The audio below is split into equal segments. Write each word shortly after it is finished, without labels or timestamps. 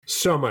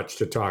so much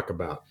to talk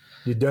about.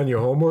 You done your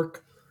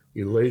homework?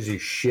 You lazy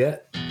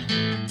shit.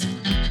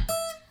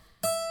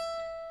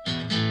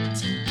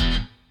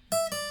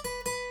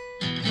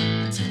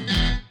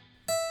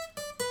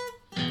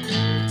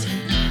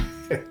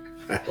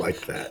 I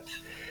like that.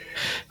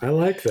 I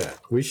like that.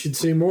 We should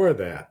see more of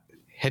that.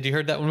 Had you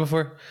heard that one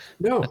before?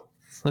 No.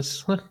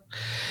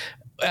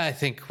 I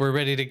think we're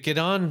ready to get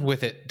on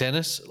with it,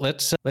 Dennis.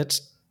 Let's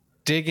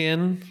dig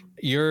in.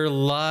 You're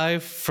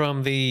live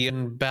from the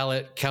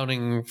ballot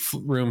counting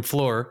room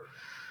floor.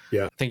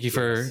 Yeah. Thank you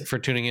for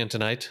tuning in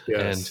tonight.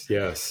 Yes.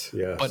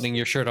 Buttoning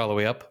your shirt all the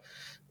way up.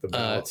 The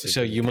ballots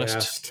so you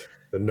cast.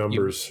 The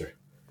numbers are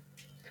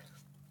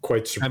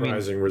quite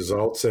surprising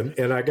results.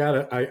 And I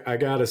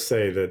gotta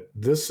say that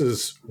this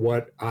is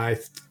what I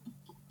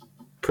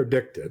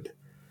predicted.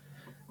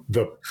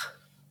 The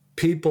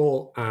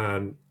people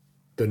on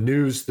the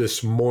news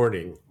this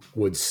morning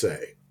would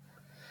say.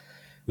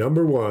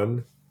 Number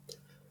one,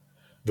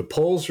 the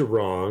polls are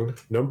wrong.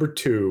 Number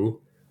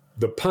two,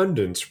 the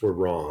pundits were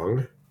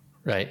wrong.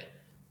 Right.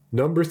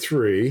 Number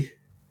three,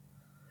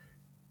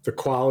 the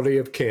quality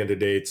of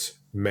candidates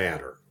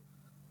matter.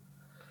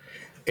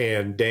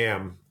 And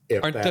damn,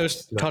 if aren't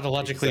those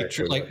tautologically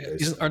true?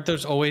 Aren't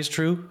those always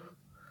true?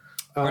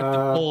 Aren't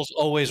the polls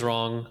always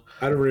wrong?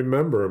 I don't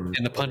remember them.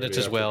 And the pundits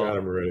as well. I forgot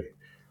them already.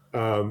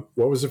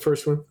 What was the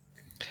first one?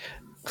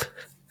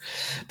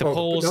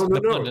 Polls.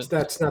 No.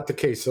 That's not the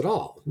case at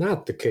all.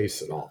 Not the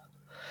case at all.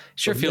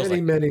 Sure, feels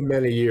like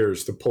many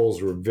years the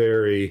polls were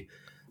very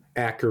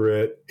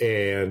accurate,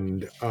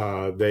 and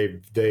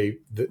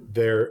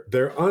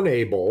they're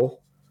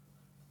unable,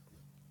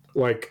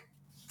 like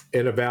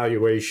an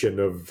evaluation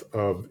of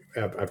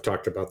I've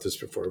talked about this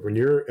before. When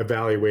you're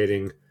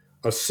evaluating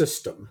a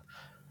system,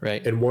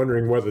 right, and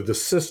wondering whether the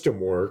system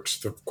works,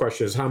 the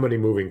question is how many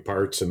moving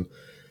parts, and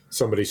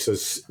somebody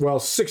says, well,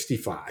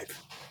 65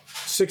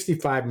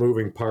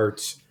 moving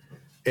parts,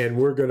 and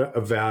we're going to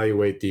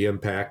evaluate the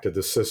impact of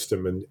the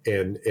system.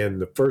 And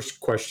the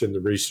first question the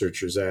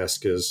researchers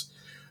ask is,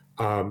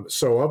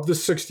 so of the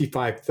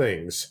 65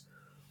 things,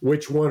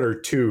 which one or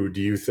two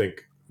do you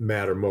think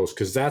matter most?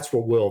 Because that's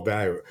what we'll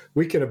evaluate.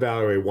 We can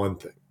evaluate one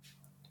thing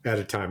at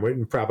a time. We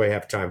can probably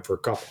have time for a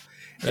couple.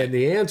 Right. And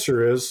the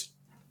answer is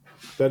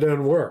that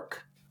doesn't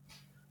work.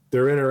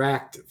 They're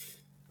interactive.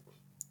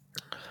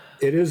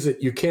 It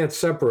isn't. You can't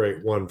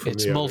separate one from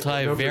the other. It's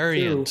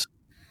multivariant.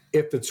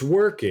 If it's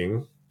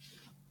working,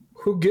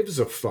 who gives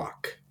a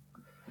fuck?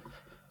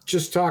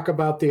 Just talk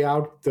about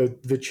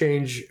the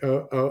change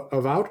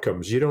of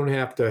outcomes. You don't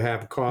have to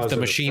have cause. If the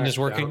machine is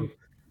working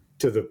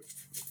to the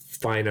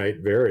finite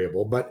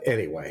variable. But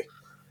anyway,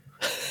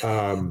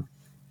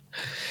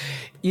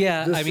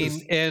 yeah.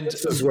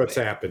 This is what's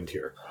happened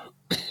here.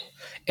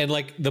 And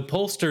like the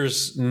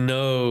pollsters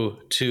know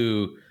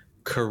to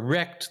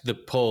correct the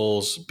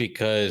polls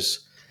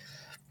because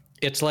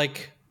it's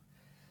like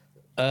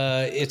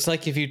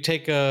if you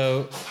take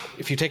a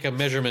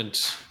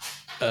measurement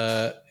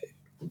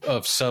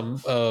of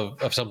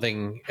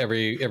something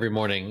every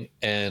morning,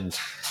 and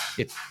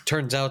it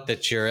turns out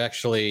that you're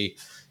actually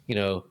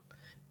a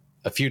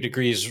few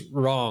degrees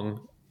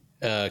wrong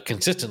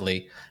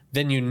consistently,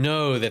 then you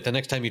know that the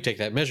next time you take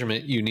that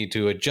measurement, you need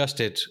to adjust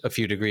it a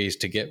few degrees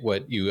to get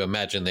what you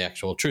imagine the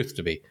actual truth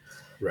to be.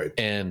 Right.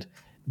 And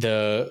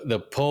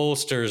the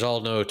pollsters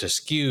all know to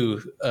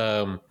skew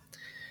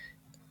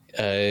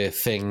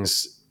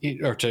things,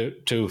 or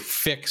to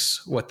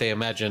fix what they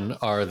imagine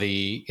are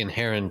the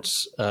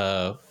inherent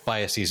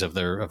biases of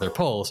their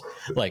polls,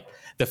 like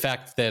the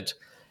fact that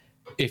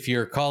if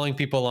you're calling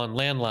people on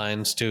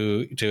landlines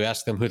to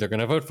ask them who they're going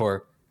to vote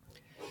for,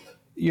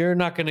 you're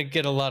not going to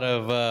get a lot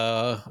of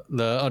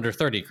the under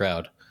 30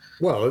 crowd.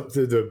 Well,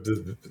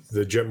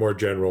 the more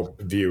general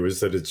view is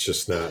that it's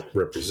just not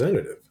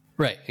representative.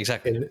 Right,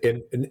 exactly.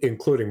 And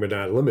including but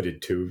not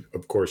limited to,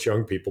 of course,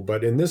 young people.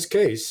 But in this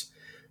case,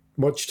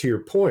 much to your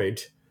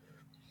point,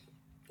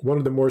 one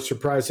of the more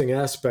surprising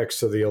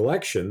aspects of the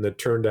election that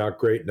turned out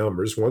great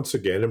numbers once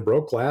again and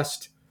broke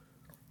last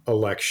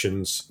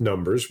election's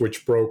numbers,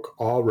 which broke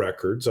all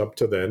records up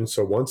to then.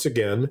 So once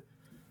again,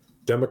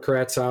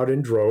 Democrats out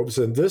in droves,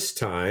 and this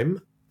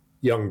time,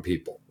 young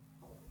people.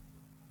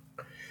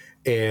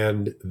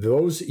 And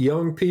those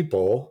young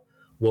people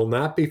will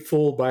not be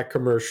fooled by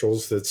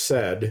commercials that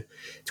said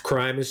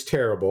crime is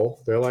terrible.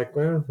 They're like,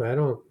 well, I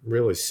don't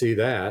really see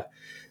that.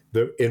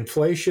 The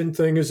inflation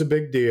thing is a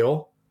big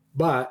deal,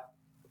 but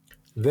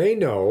they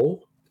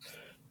know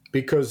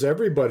because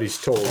everybody's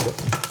told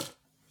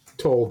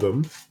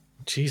them.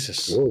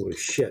 Jesus. Holy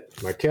shit.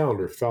 My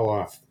calendar fell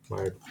off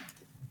my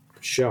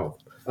shelf.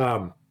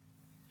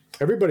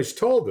 Everybody's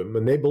told them,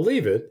 and they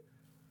believe it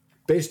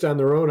based on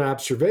their own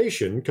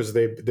observation because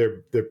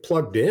they're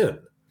plugged in.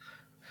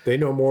 They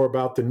know more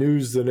about the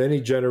news than any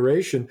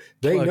generation.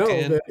 They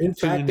know that, in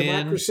fact,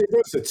 democracy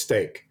was at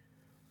stake.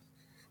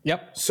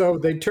 Yep. So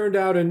they turned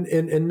out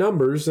in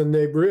numbers, and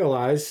they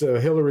realized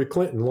Hillary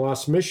Clinton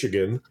lost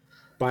Michigan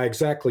by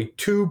exactly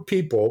two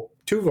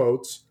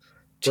votes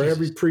for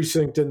every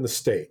precinct in the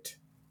state.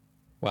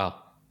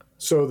 Wow.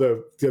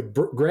 So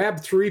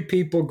grab 3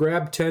 people,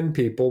 grab 10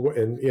 people,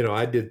 and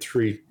I did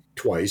 3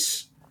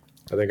 twice.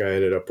 I think I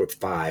ended up with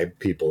 5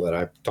 people that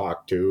I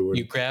talked to. And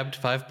you grabbed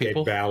 5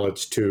 people?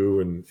 ballots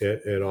to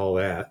and all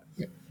that.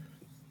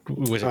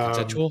 Was it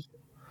consensual?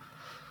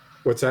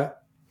 What's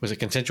that? Was it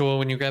consensual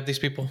when you grabbed these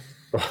people?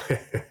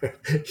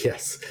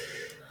 Yes,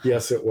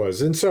 it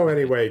was. And so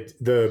anyway,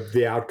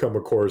 the outcome,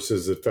 of course,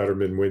 is that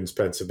Fetterman wins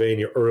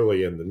Pennsylvania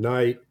early in the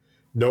night.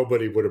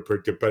 Nobody would have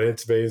predicted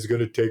Pennsylvania is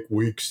going to take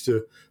weeks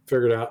to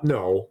figure it out.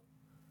 No,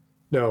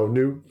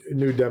 new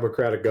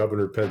Democratic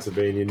governor of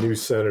Pennsylvania, new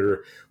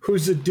senator,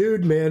 who's a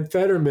dude, man,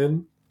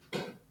 Fetterman.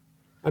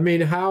 I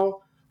mean,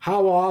 how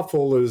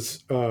awful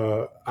is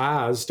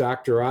Oz,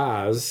 Dr.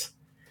 Oz,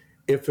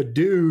 if a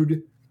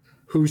dude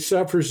who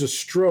suffers a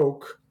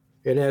stroke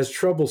and has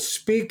trouble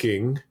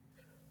speaking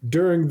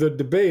during the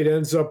debate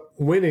ends up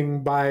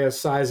winning by a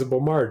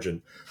sizable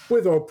margin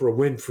with Oprah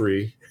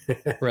Winfrey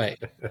right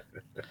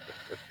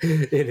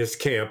in his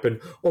camp.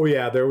 And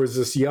there was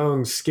this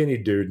young skinny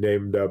dude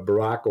named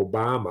Barack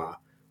Obama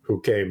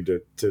who came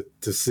to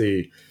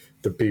see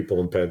the people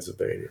in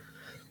Pennsylvania.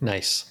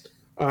 Nice.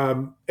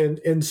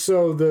 And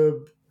so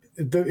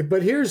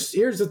but here's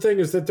the thing,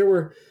 is that there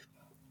were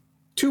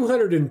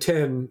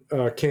 210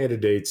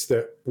 candidates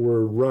that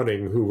were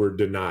running who were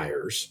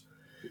deniers.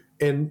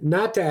 And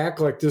not to act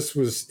like it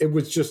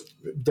was just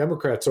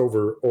Democrats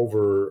overpowered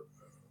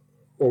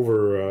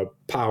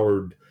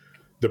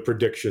the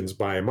predictions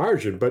by a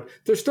margin, but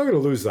they're still going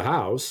to lose the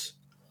House.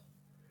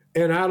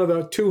 And out of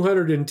the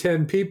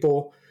 210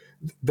 people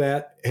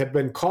that have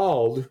been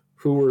called,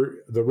 who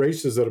were the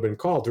races that have been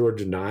called, who are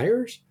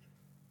deniers,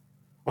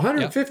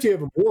 150 of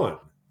them won.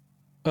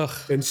 Ugh.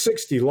 And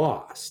 60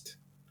 lost.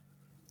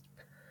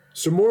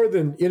 So more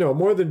than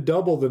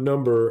double the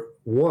number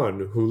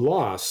won who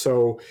lost.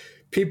 So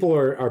people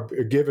are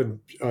giving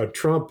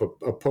Trump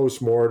a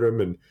postmortem,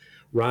 and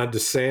Ron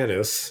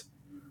DeSantis,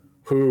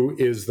 who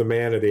is the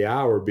man of the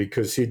hour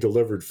because he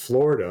delivered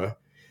Florida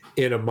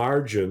in a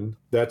margin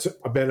that's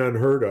been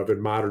unheard of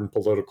in modern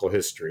political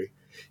history.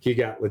 He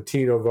got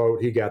Latino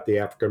vote, he got the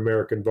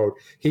African-American vote,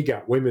 he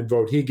got women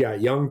vote, he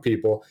got young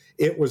people.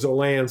 It was a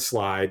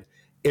landslide.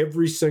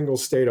 Every single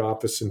state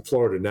office in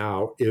Florida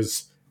now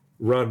is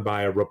run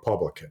by a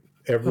Republican.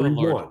 Every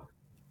one.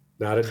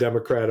 Not a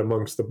Democrat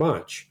amongst the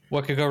bunch.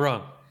 What could go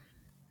wrong?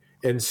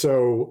 And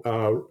so,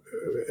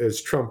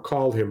 as Trump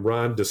called him,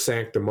 Ron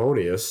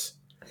DeSanctimonious,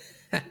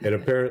 and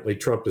apparently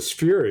Trump is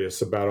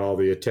furious about all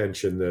the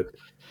attention that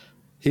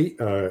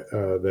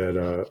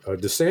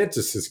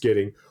DeSantis is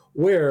getting,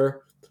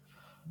 where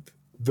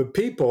the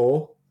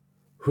people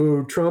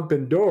who Trump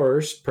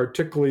endorsed,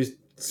 particularly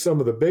some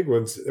of the big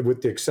ones,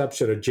 with the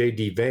exception of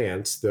J.D.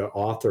 Vance, the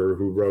author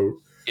who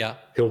wrote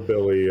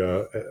Hillbilly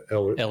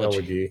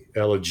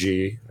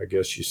Elegy, I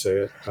guess you say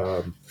it.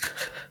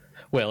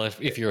 Well,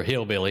 if you're a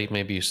hillbilly,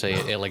 maybe you say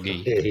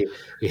elegy.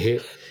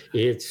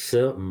 It's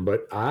something,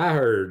 but I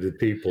heard the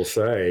people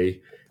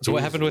say. So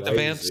what happened with the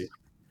Vance?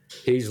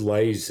 He's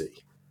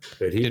lazy.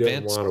 That he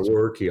doesn't want to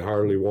work. He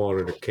hardly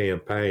wanted a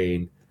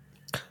campaign.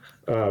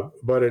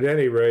 But at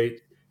any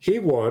rate, he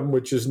won,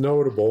 which is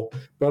notable.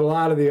 But a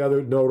lot of the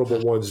other notable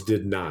ones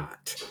did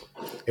not.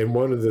 And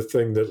one of the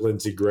things that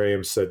Lindsey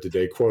Graham said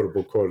today,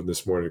 quoted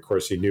this morning, of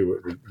course, he knew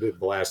it would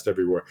blast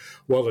everywhere.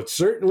 Well, it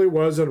certainly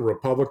wasn't a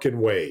Republican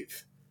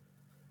wave.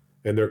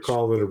 And they're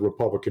calling it a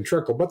Republican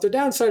trickle. But the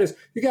downside is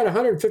you got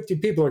 150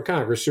 people in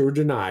Congress who are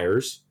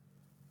deniers.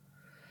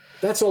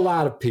 That's a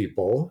lot of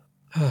people.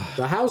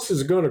 The House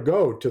is going to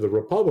go to the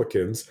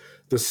Republicans.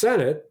 The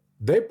Senate,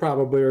 they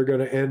probably are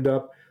going to end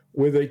up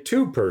with a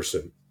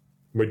 2-person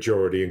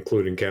majority,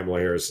 including Kamala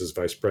Harris as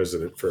vice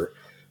president for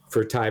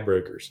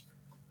tiebreakers.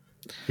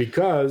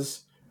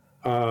 Because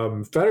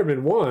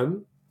Fetterman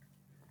won,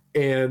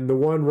 and the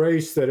one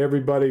race that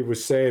everybody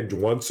was saying,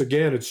 once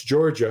again, it's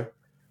Georgia.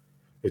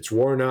 It's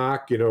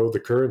Warnock,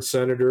 the current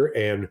senator,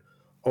 and,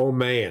 oh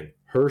man,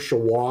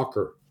 Herschel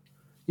Walker.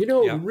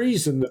 The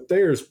reason that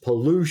there's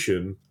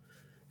pollution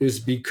is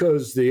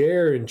because the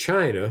air in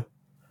China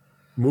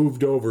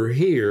moved over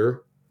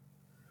here,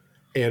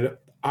 and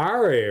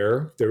our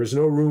air, there was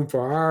no room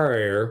for our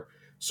air,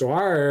 so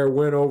our air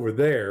went over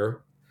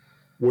there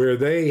where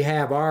they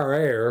have our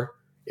air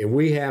and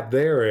we have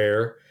their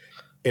air,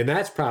 and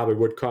that's probably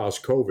what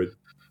caused COVID.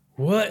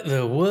 What?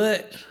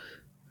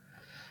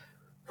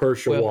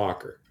 Herschel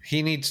Walker.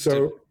 He needs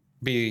to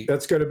be.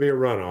 That's going to be a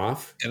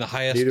runoff In the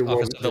highest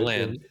office of the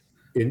land.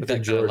 In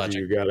Georgia,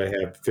 you got to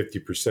have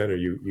 50%, or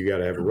you got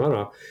to have a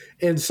runoff.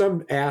 And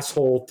some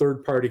asshole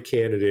third-party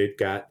candidate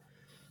got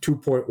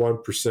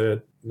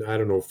 2.1%. I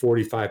don't know,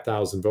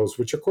 45,000 votes,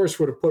 which of course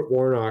would have put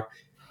Warnock,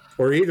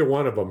 or either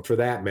one of them for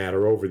that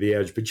matter, over the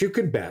edge. But you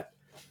can bet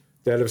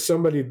that if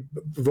somebody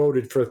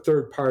voted for a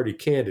third-party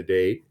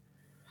candidate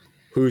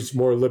who's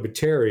more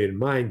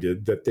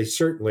libertarian-minded, that they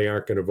certainly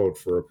aren't going to vote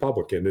for a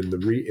Republican in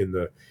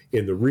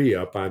the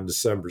re-up on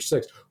December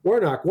 6th.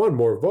 Warnock won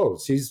more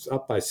votes. He's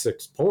up by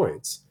 6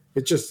 points.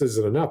 It just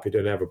isn't enough. He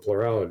didn't have a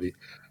plurality.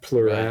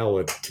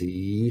 Right.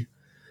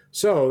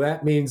 So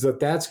that means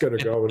that's going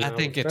to go. I Now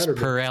think it's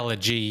Fetterman,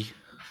 allergy.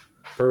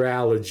 allergy.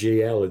 Well,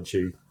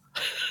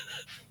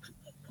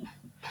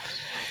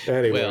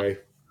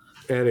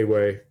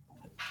 Anyway,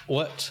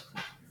 what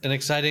an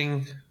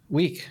exciting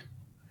week.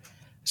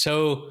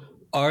 So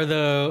are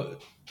the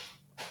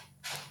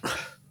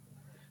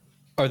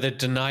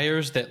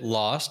deniers that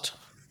lost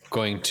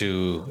going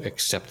to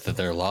accept that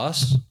they're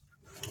lost?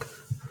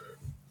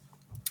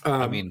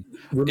 I mean,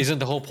 isn't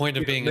the whole point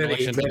of being an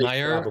election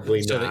denier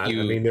probably so not. that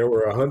you? I mean, there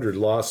were 100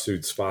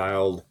 lawsuits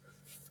filed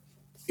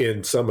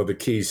in some of the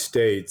key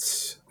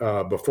states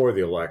before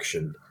the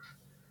election,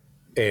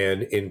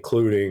 and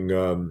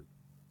including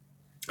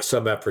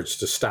some efforts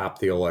to stop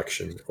the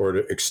election or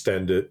to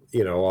extend it.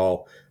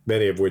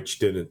 Many of which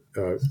didn't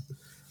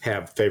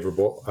have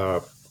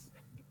favorable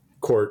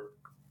court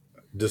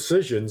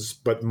decisions,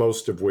 but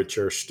most of which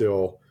are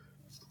still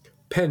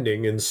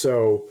pending. And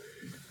so,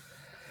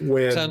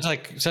 when sounds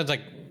like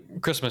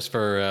Christmas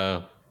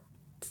for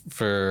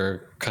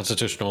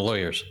constitutional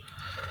lawyers.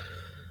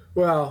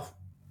 well,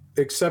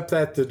 except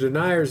that the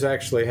deniers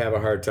actually have a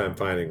hard time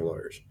finding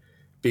lawyers,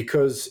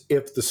 because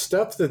if the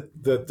stuff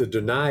that the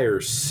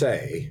deniers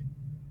say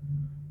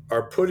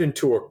are put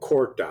into a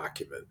court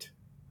document,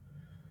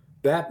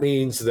 that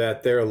means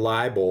that they're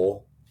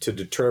liable to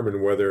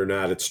determine whether or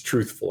not it's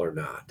truthful or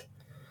not.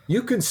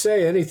 You can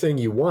say anything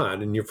you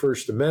want in your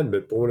First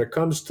Amendment, but when it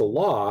comes to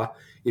law,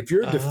 if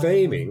you're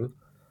defaming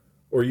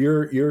or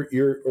you're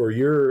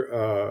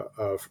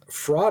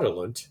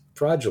fraudulent,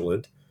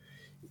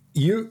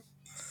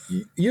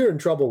 you're in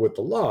trouble with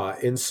the law.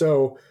 And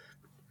so,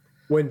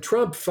 when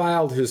Trump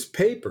filed his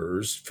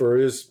papers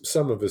for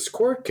some of his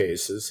court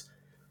cases,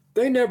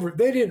 they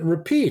didn't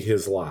repeat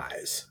his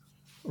lies.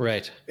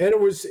 Right. And it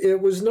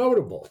was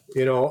notable,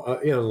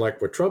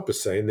 like what Trump is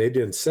saying, they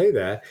didn't say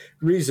that.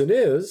 Reason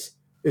is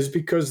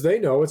because they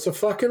know it's a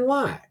fucking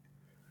lie.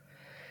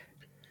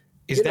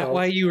 Is that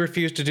why you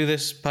refuse to do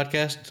this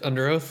podcast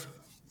under oath?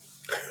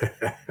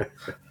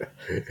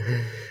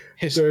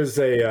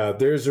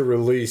 There's a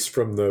release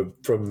from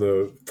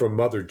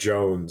Mother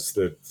Jones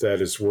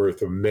that is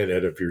worth a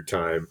minute of your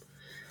time,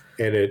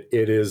 and it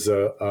is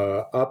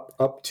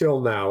up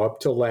till now, up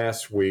till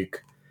last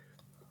week,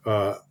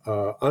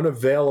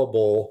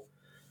 unavailable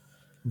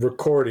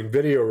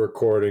video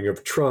recording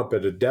of Trump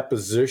at a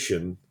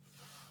deposition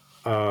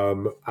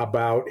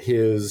about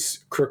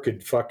his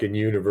crooked fucking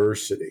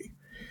university.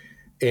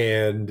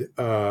 And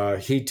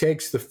he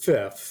takes the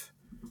fifth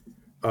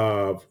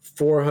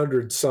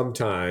 400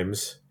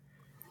 sometimes.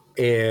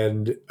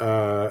 And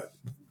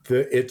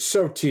it's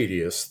so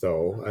tedious,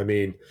 though. I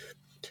mean,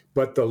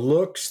 but the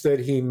looks that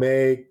he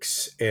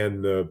makes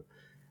and the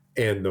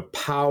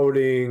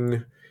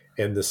pouting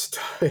and the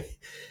stuff,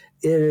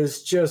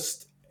 it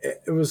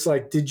was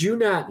like, did you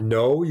not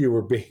know you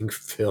were being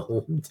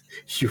filmed,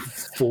 you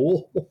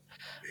fool?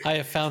 I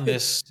have found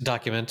this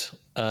document.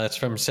 It's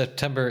from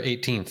September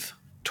 18th,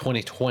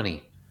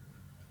 2020.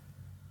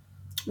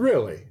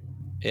 Really?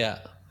 Yeah.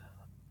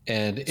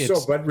 And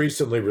it's but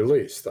recently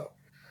released, though.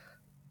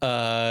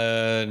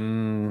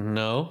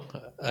 No.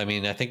 I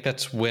mean, I think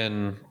that's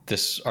when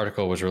this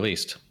article was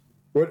released.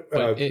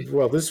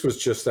 Well, this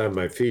was just on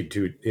my feed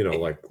too,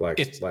 like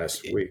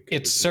last week.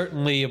 It's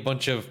certainly a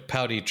bunch of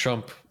pouty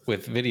Trump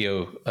with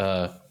video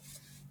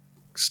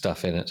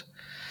stuff in it.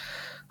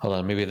 Hold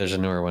on, maybe there's a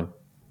newer one.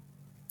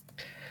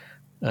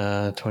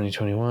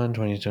 2021,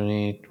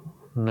 2020.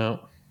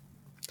 No.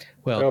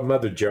 Well,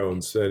 Mother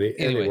Jones.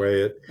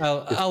 Anyway, it's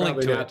I'll link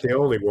probably to not it. the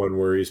only one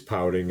where he's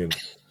pouting and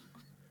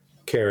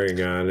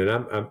carrying on. And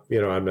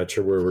I'm not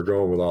sure where we're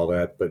going with all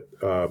that, but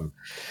the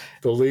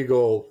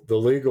legal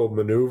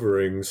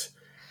maneuverings,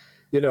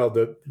 what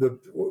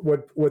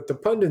the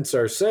pundits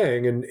are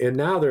saying, and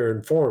now they're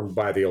informed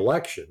by the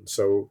election,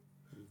 so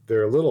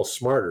they're a little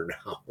smarter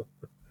now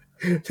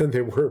than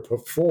they were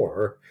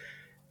before.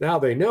 Now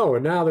they know,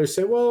 and now they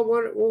say, well,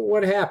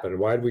 what happened?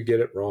 Why did we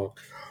get it wrong?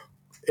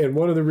 And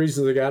one of the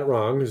reasons they got it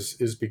wrong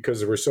is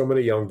because there were so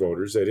many young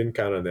voters. They didn't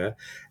count on that.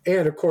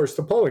 And, of course,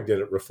 the polling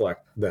didn't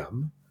reflect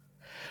them.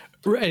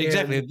 Right,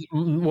 exactly.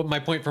 What my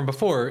point from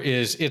before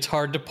is it's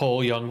hard to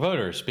poll young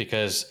voters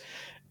because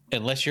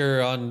unless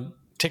you're on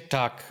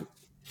TikTok,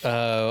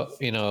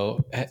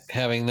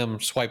 having them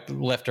swipe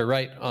left or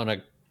right on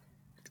a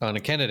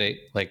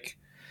candidate, like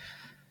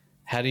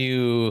how do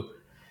you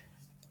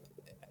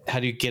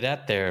get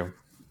at their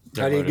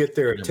how do you get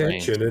their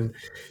attention? And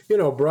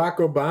Barack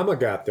Obama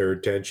got their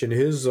attention.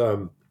 His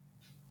the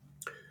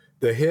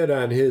hit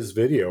on his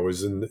video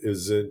is in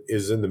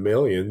the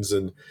millions,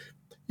 and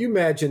you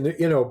imagine that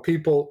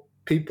people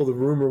the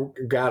rumor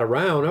got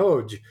around.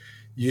 Oh,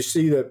 you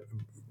see that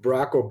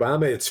Barack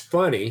Obama? It's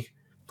funny.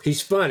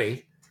 He's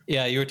funny.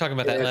 Yeah, you were talking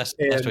about that last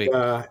week.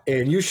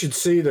 And you should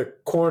see the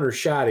corner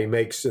shot he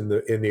makes in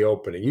the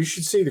opening. You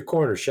should see the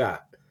corner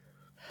shot.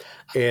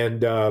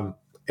 And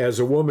as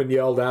a woman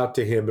yelled out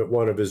to him at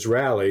one of his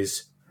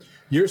rallies,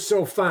 "You're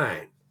so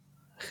fine,"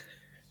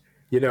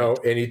 and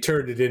he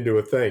turned it into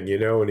a thing,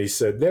 and he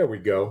said, "There we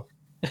go."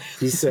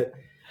 He said,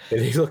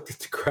 and he looked at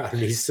the crowd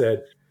and he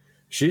said,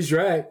 "She's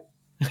right."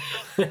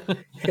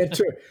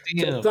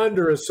 to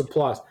thunderous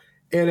applause.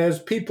 And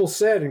as people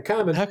said in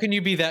comments, how can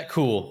you be that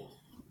cool?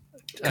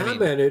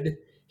 Commented,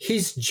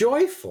 he's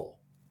joyful.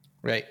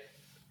 Right.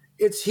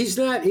 He's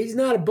not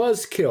a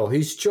buzzkill.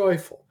 He's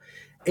joyful,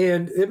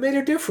 and it made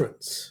a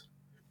difference.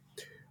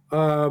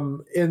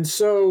 And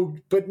so,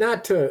 but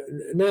not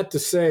to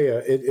say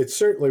it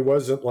certainly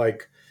wasn't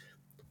like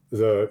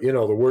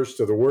the worst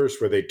of the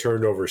worst where they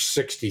turned over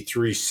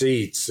 63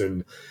 seats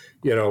and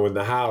in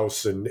the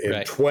House and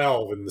right.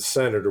 12 in the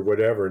Senate or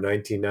whatever,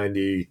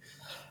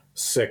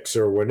 1996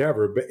 or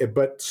whenever.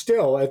 But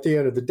still, at the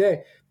end of the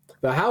day,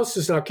 the House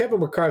is now, Kevin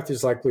McCarthy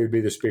is likely to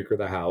be the Speaker of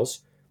the House.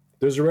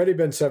 There's already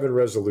been 7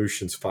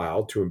 resolutions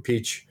filed to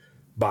impeach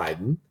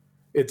Biden.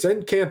 It's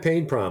in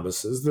campaign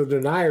promises. The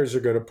deniers are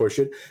going to push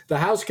it. The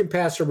House can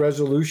pass a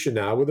resolution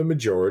now with a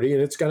majority,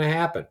 and it's going to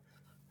happen.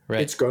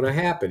 Right. It's going to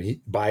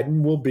happen.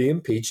 Biden will be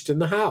impeached in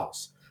the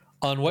House.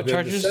 On what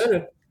charges? The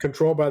Senate,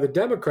 controlled by the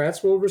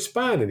Democrats, will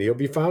respond, and he'll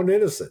be found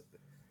innocent.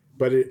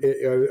 But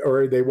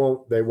or they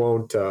won't.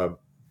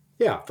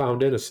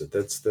 Found innocent.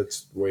 That's the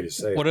way to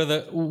say it. What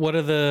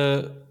are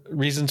the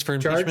reasons for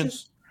impeachment?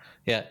 Charges?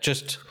 Yeah,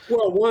 just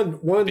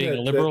one being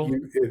a liberal.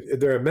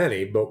 There are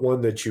many, but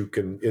one that you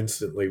can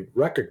instantly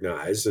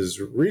recognize as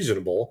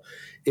reasonable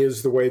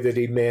is the way that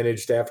he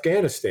managed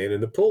Afghanistan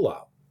in the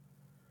pullout,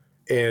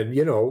 and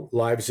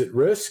lives at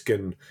risk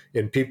and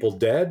people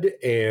dead,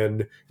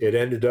 and it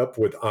ended up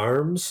with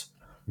arms,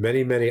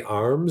 many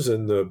arms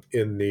in the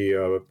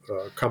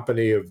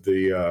company of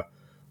the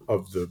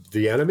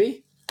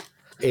enemy,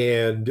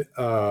 and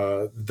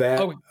that.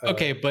 Oh,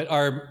 okay, but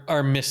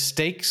are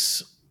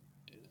mistakes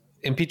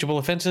impeachable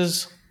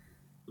offenses?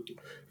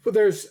 Well,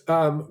 there's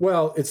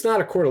it's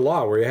not a court of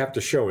law where you have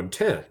to show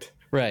intent.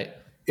 Right.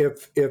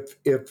 If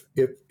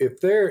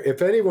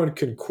anyone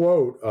can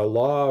quote a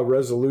law, a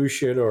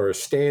resolution, or a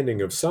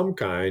standing of some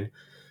kind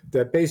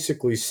that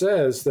basically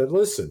says that,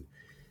 listen,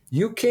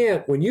 you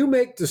can't, when you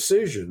make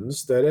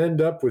decisions that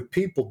end up with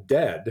people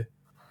dead,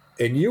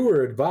 and you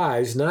were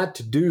advised not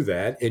to do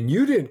that, and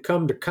you didn't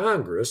come to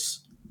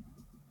Congress,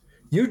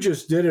 you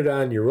just did it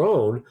on your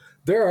own,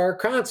 there are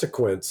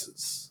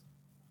consequences.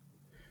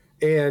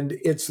 And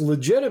it's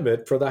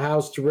legitimate for the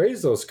House to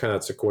raise those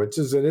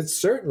consequences, and it's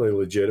certainly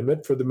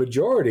legitimate for the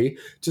majority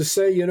to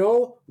say,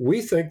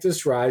 we think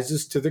this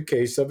rises to the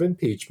case of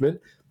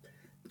impeachment.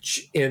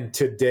 In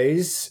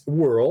today's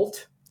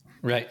world,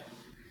 right?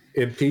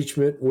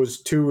 Impeachment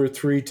was 2 or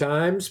 3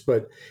 times,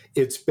 but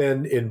it's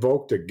been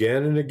invoked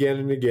again and again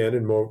and again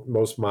in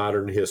most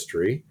modern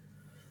history,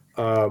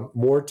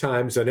 more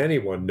times than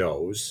anyone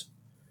knows,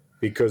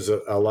 because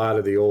a lot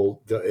of the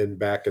old and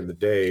back in the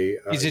day.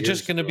 Is it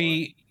just going to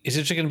be? Is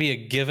it just going to be a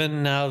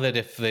given now that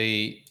if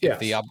the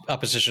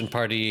opposition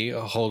party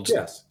holds,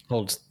 you're going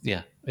to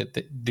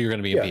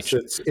be impeached?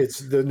 Yes, it's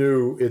the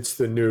new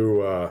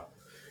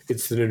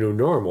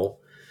normal.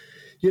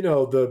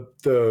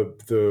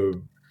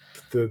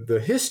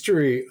 The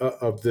history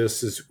of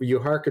this is,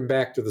 you hearken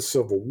back to the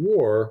Civil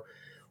War,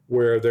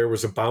 where there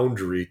was a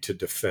boundary to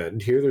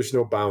defend. Here, there's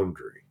no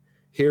boundary.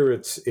 Here,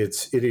 it's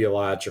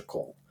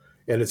ideological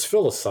and it's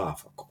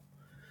philosophical,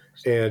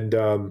 and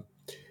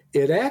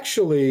it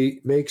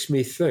actually makes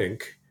me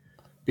think,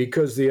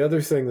 because the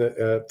other thing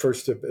that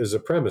first is a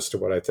premise to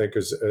what I think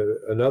is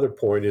another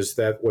point, is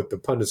that what the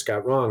pundits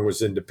got wrong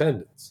was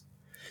independence.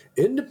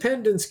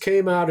 Independents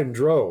came out in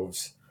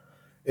droves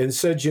and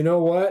said, you know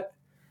what?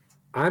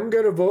 I'm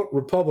going to vote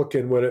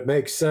Republican when it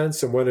makes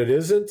sense, and when it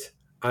isn't,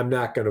 I'm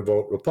not going to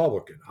vote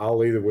Republican.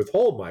 I'll either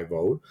withhold my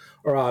vote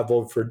or I'll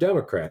vote for a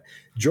Democrat.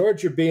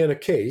 Georgia being a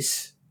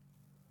case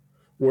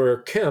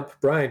where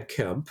Brian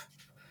Kemp,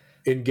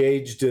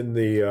 engaged in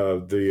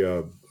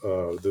the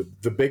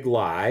big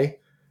lie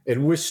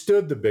and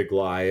withstood the big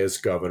lie as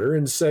governor,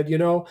 and said,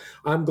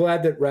 I'm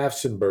glad that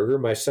Raffensperger,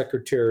 my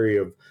Secretary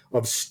of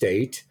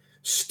State,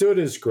 stood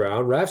his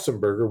ground.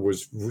 Raffensperger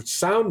was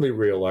soundly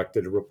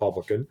reelected a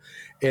Republican,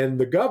 and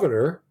the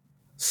governor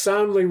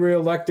soundly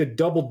reelected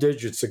double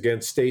digits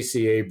against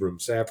Stacey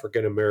Abrams,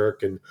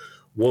 African-American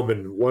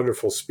woman,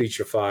 wonderful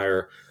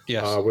speechifier,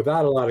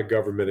 without a lot of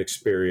government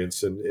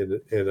experience,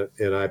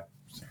 and I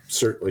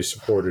certainly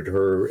supported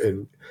her,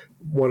 and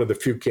one of the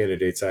few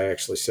candidates I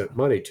actually sent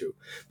money to.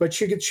 But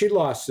she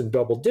lost in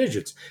double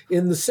digits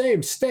in the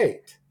same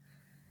state,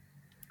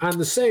 on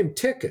the same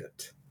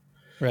ticket.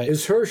 Right.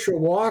 Is Herschel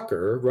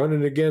Walker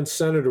running against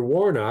Senator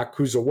Warnock,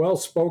 who's a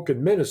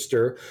well-spoken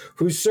minister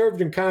who served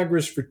in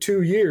Congress for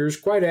 2 years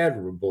quite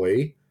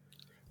admirably,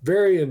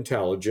 very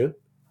intelligent,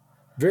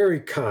 very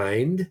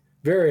kind,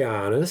 very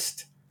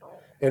honest,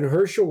 and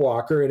Herschel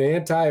Walker, an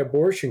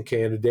anti-abortion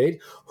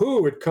candidate,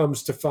 who, it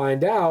comes to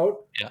find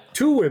out,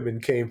 2 women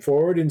came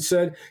forward and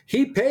said,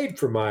 he paid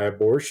for my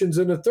abortions,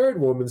 and a third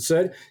woman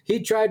said,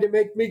 he tried to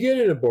make me get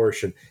an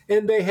abortion.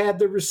 And they had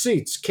the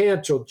receipts,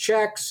 canceled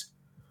checks,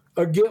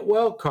 a get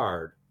well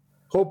card.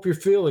 Hope you're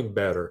feeling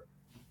better.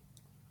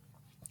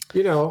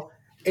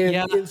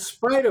 In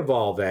spite of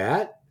all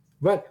that,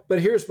 but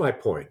here's my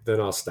point,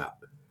 then I'll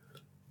stop.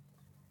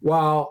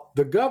 While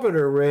the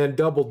governor ran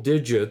double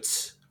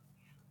digits,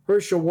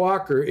 Herschel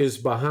Walker is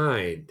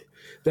behind.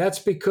 That's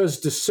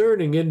because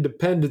discerning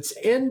independents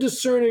and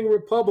discerning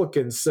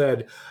Republicans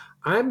said,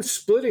 I'm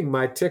splitting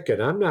my ticket.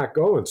 I'm not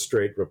going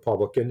straight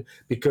Republican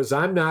because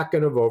I'm not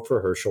going to vote for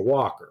Herschel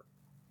Walker.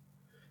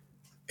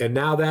 And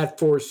now that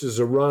forces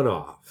a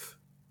runoff.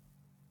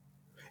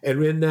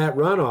 And in that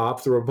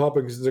runoff, the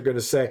Republicans are going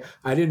to say,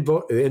 I didn't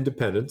vote,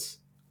 independents,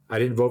 I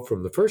didn't vote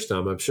from the first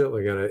time. I'm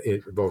certainly going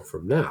to vote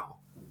from now.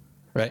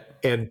 Right.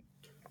 And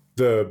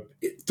the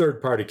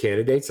third party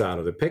candidate's out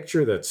of the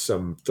picture. That's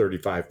some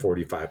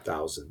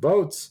 45,000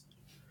 votes.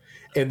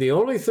 And the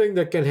only thing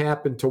that can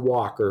happen to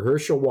Walker,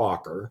 Herschel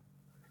Walker,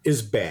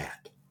 is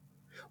bad.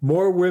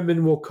 More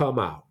women will come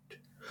out.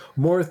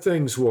 More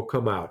things will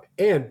come out.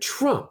 And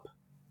Trump,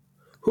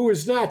 who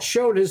has not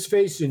shown his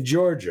face in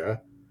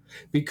Georgia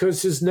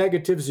because his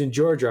negatives in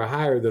Georgia are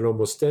higher than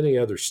almost any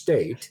other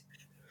state,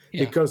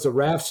 because of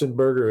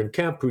Raffensperger and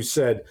Kemp, who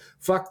said,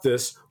 fuck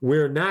this,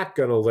 we're not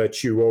going to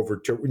let you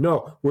overturn.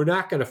 No, we're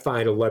not going to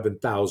find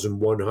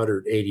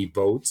 11,180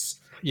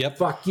 votes. Yep.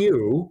 Fuck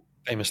you.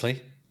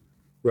 Famously.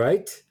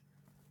 Right?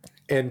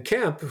 And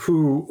Kemp,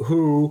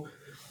 who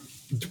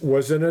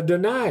wasn't a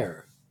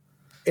denier.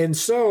 And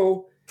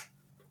so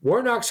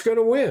Warnock's going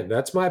to win.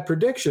 That's my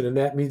prediction. And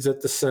that means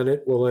that the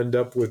Senate will end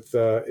up with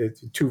 2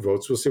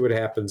 votes. We'll see what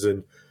happens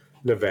in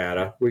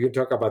Nevada. We can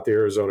talk about the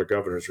Arizona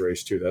governor's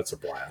race, too. That's a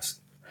blast.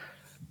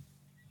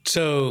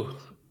 So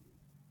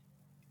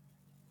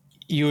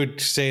you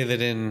would say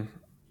that in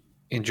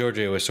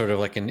Georgia it was sort of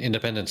like an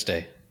Independence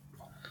Day.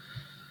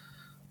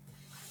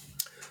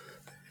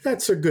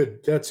 That's a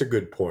good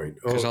point.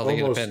 Because all the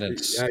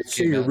independents. I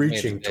see you're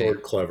reaching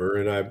toward clever,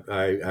 and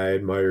I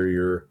admire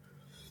you're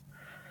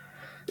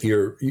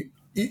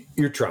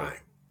trying.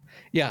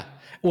 Yeah.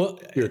 Well,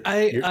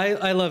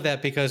 I love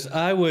that because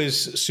I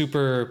was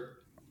super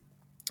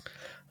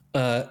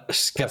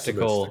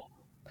skeptical.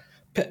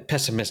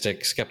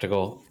 Pessimistic,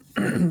 skeptical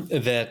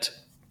that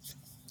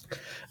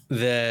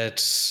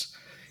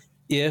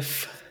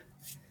if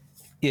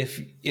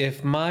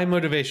my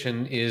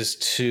motivation is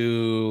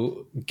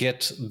to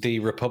get the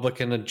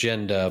Republican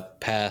agenda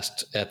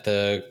passed at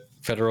the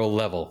federal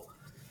level,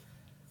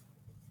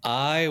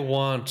 I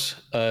want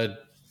a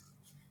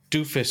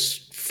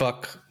doofus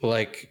fuck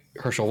like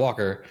Herschel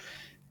Walker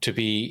to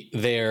be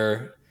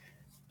there.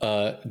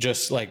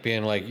 Just like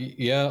being like,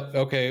 yeah,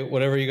 okay,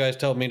 whatever you guys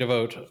tell me to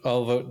vote,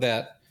 I'll vote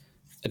that.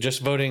 Just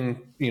voting,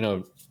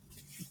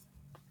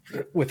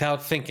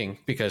 without thinking,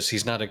 because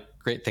he's not a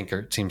great thinker,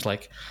 it seems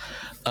like.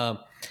 And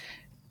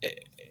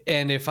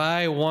if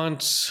I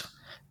want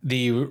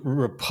the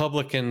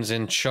Republicans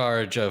in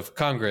charge of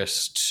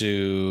Congress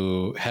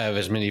to have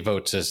as many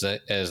votes as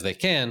they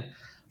can,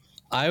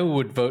 I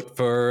would vote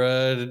for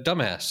a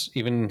dumbass,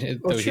 even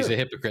though he's a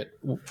hypocrite,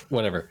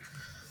 whatever.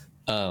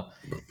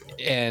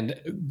 And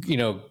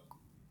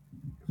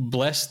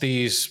bless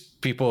these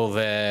people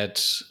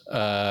that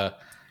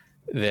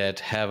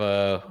have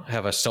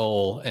a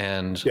soul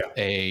and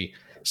a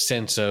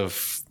sense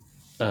of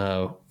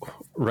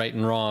right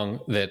and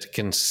wrong, that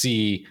can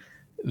see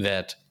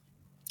that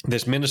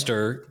this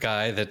minister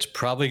guy that's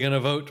probably going to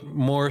vote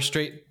more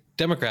straight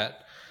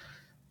Democrat,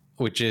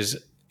 which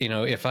is,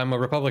 if I'm a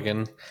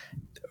Republican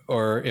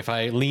or if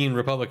I lean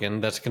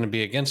Republican, that's going to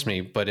be against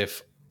me. But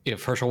if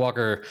Herschel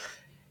Walker,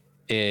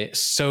 it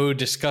so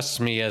disgusts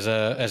me as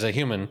a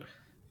human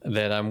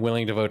that I'm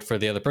willing to vote for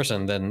the other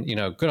person, then,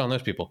 good on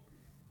those people.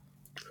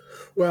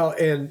 Well,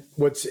 and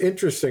what's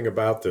interesting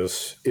about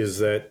this is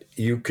that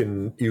you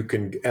can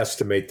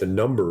estimate the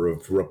number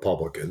of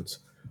Republicans.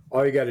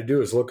 All you got to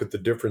do is look at the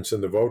difference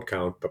in the vote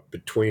count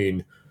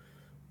between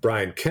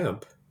Brian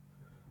Kemp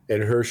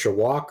and Herschel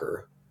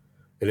Walker.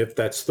 And if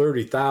that's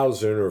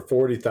 30,000 or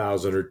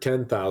 40,000 or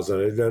 10,000,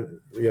 it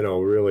doesn't,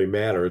 really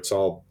matter. It's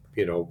all,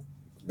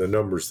 the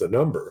number's the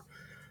number.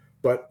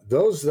 But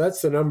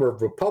that's the number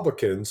of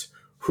Republicans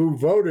who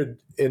voted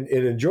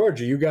in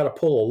Georgia. You got to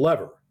pull a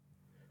lever.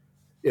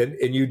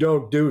 And you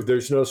don't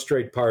there's no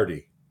straight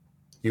party.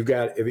 You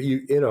got,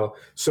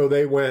 so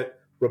they went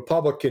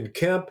Republican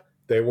Kemp,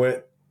 they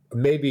went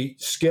maybe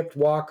skipped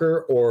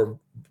Walker or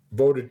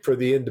voted for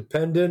the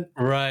independent.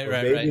 Right.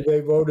 Maybe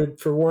they voted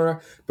for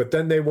Warner, but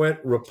then they went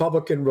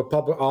Republican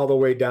all the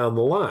way down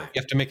the line.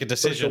 You have to make a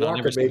decision on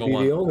every single one.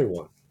 Walker may be the only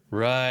one.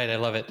 Right, I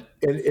love it.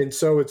 And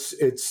so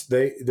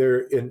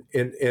they're in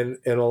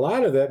a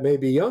lot of that may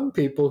be young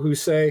people who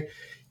say,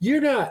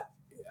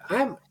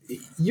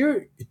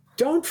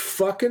 don't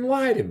fucking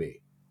lie to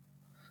me.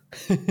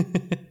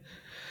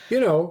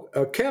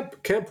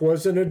 Kemp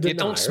wasn't a denier. It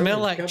don't smell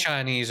like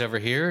Chinese over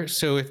here.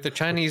 So if the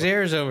Chinese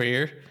air's over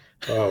here.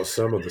 Oh,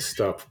 some of the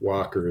stuff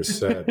Walker has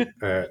said,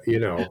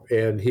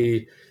 and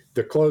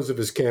the close of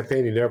his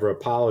campaign, he never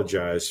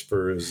apologized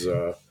for his.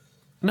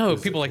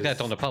 People like that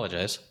don't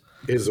apologize.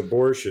 His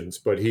abortions,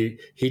 but he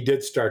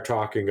did start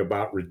talking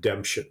about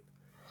redemption,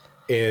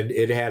 and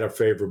it had a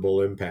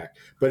favorable impact.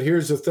 But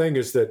here's the thing: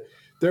 is that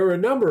there are a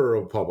number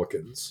of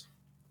Republicans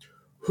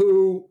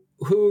who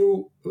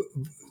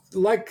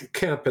like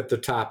Kemp at the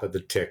top of the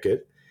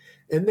ticket,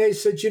 and they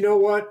said, you know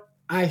what?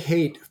 I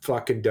hate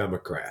fucking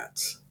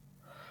Democrats.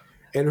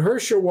 And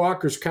Herschel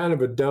Walker's kind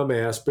of a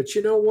dumbass, but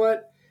you know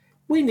what?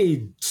 We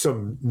need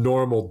some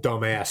normal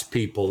dumbass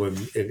people,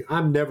 and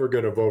I'm never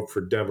going to vote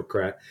for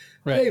Democrat.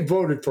 Right. They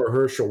voted for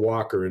Herschel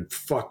Walker in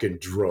fucking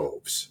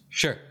droves.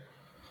 Sure.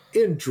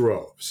 In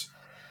droves.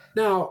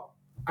 Now,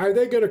 are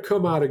they going to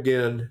come out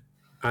again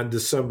on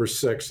December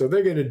 6th? Are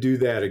they going to do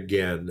that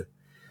again?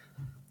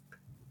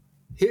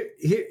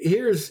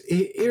 Here's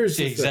the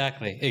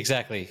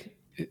Exactly.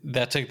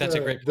 That's a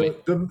great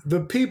point.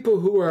 The people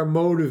who are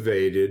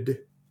motivated,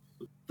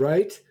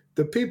 right?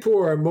 The people who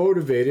are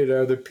motivated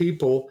are the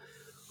people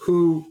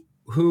who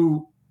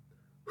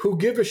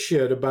give a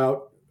shit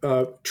about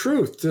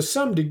truth to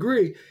some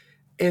degree.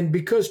 And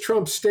because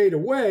Trump stayed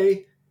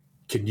away,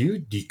 can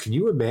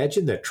you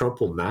imagine that Trump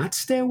will not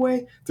stay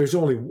away? There's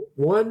only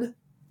one,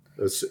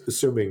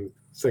 assuming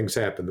things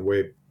happen the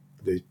way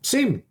they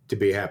seem to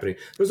be happening.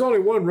 There's only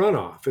one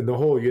runoff in the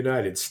whole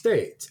United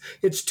States.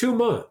 It's 2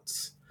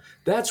 months.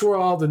 That's where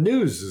all the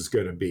news is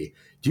going to be.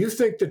 Do you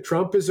think that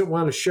Trump doesn't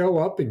want to show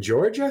up in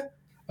Georgia,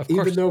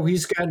 even though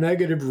he's got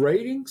negative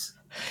ratings?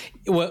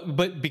 Well,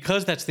 but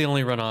because that's the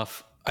only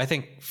runoff, I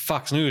think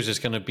Fox News is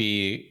going to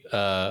be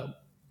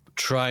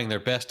trying their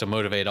best to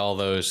motivate all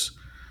those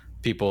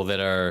people that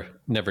are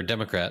never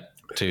Democrat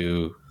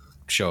to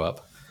show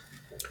up.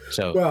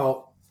 So,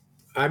 well,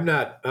 I'm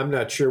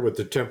not sure what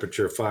the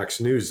temperature of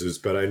Fox News is,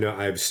 but I know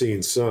I've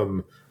seen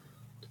some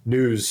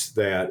news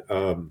that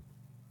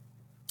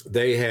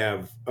they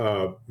have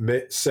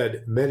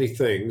said many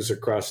things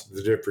across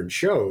the different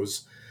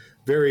shows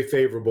very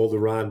favorable to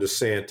Ron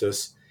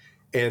DeSantis.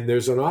 And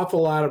there's an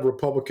awful lot of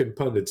Republican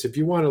pundits. If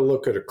you want to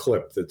look at a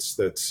clip that's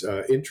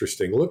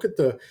interesting, look at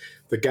the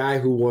guy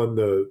who won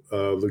the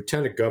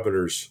lieutenant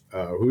governor's,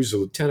 who's a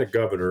lieutenant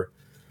governor.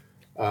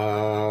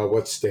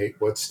 What state?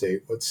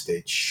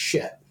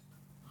 Shit.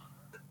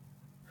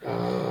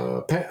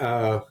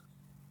 Ohio.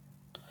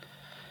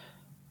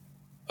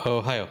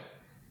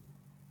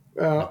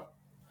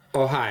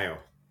 Ohio.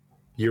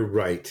 You're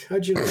right.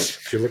 How'd you know?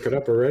 Did you look it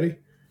up already?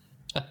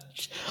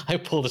 I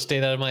pulled a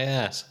state out of my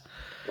ass.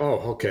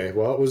 Oh, okay.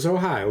 Well, it was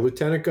Ohio,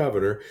 lieutenant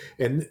governor.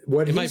 And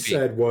what he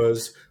said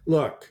was,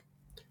 look,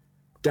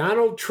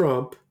 Donald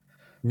Trump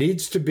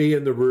needs to be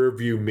in the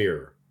rearview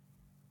mirror.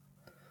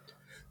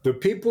 The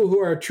people who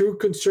are true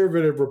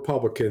conservative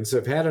Republicans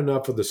have had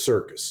enough of the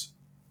circus.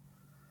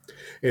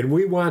 And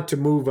we want to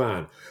move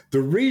on.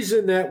 The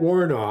reason that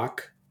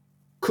Warnock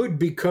could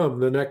become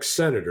the next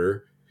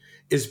senator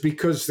is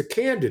because the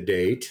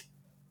candidate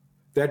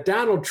that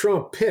Donald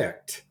Trump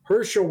picked,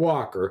 Herschel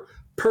Walker,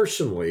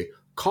 personally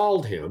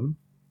called him,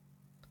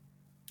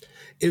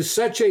 is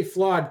such a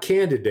flawed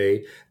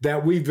candidate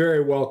that we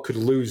very well could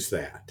lose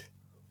that.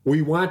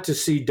 We want to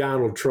see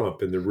Donald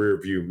Trump in the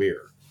rearview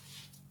mirror.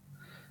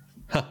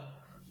 Huh.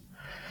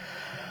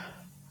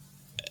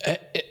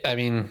 I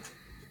mean,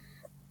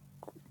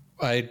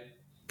 I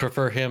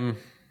prefer him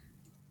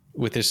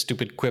with his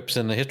stupid quips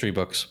in the history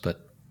books,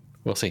 but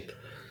we'll see.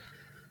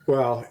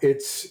 Well,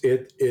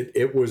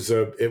 it was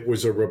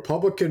a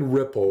Republican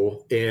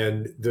ripple,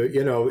 and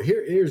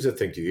here's the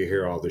thing: you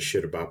hear all this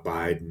shit about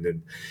Biden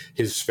and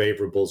his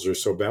favorables are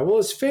so bad. Well,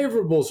 his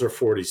favorables are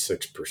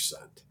 46%.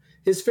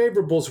 His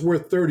favorables were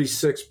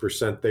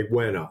 36%. They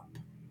went up,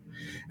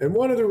 and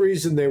one of the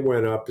reasons they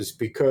went up is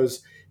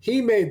because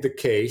he made the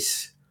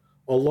case,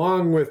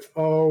 along with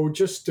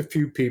just a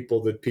few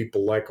people that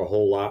people like a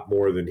whole lot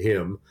more than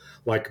him,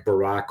 like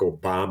Barack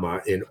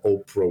Obama and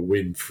Oprah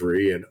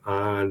Winfrey and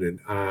on and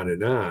on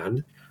and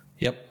on.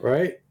 Yep.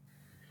 Right?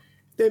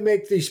 They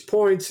make these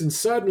points and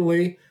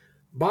suddenly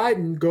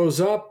Biden goes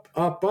up,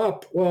 up,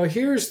 up. Well,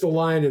 here's the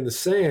line in the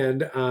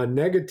sand on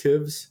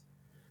negatives.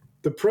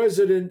 The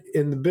president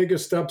in the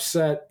biggest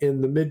upset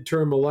in the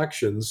midterm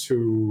elections,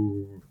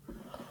 who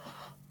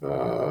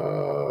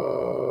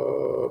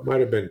might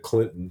have been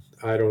Clinton,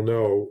 I don't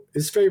know,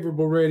 his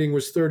favorable rating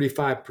was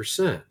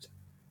 35%.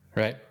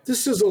 Right.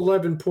 This is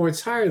 11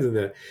 points higher than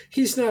that.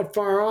 He's not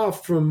far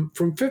off from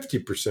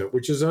 50%,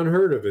 which is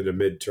unheard of in a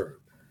midterm.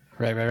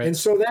 Right. And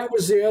so that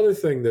was the other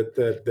thing that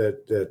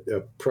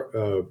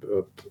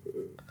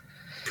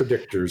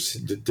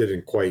predictors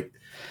didn't quite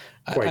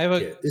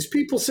get. Is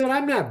people said,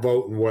 I'm not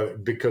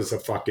voting because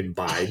of fucking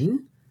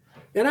Biden,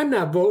 and I'm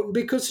not voting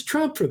because of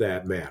Trump, for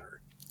that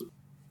matter.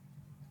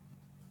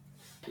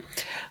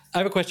 I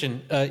have a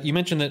question. You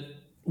mentioned that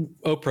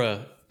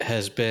Oprah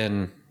has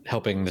been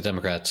helping the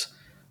Democrats.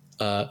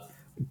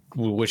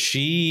 Was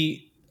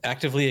she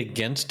actively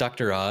against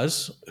Dr.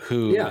 Oz,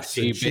 who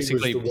she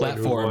basically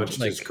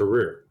platformed his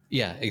career?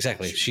 Yeah,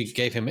 exactly. She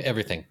gave him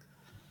everything.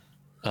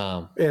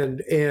 Well,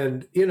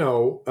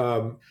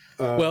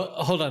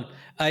 hold on.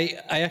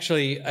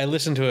 I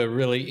listened to a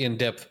really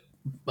in-depth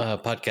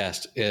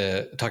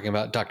podcast talking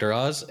about Dr.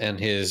 Oz and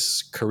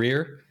his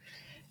career,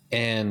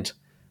 and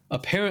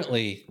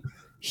apparently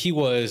he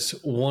was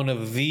one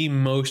of the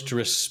most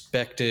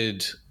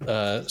respected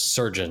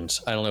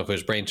surgeons. I don't know if it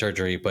was brain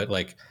surgery, but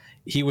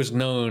he was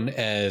known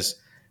as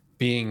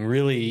being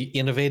really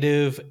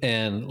innovative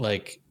and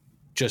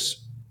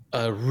just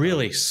a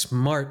really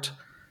smart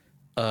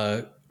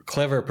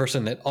clever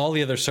person that all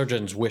the other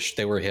surgeons wished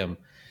they were him,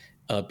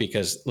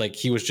 because like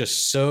he was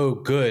just so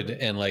good,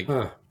 and like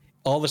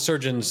all the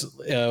surgeons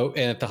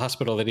at the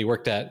hospital that he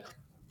worked at,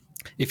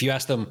 if you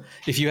asked them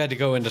if you had to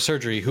go into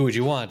surgery, who would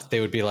you want? They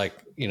would be like,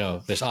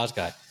 this Oz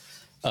guy.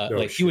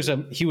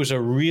 He was a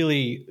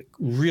really,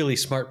 really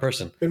smart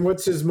person. And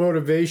what's his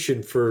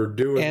motivation for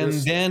doing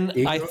this? And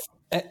then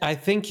I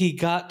think he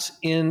got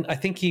in. I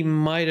think he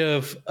might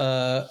have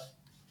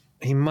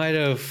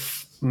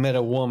met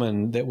a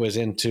woman that was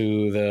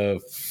into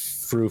the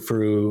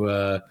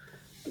frou-frou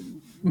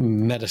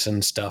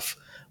medicine stuff,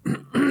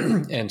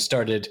 and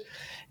started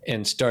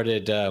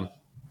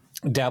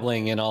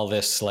dabbling in all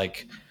this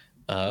like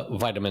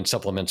vitamin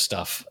supplement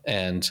stuff,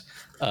 and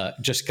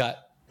just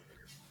got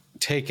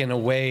taken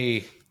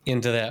away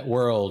into that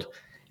world.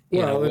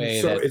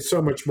 It's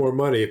so much more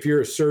money if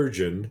you're a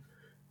surgeon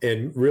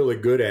and really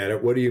good at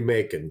it. What are you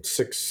making?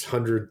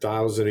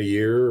 $600,000 a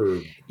year? Or?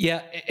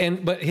 Yeah,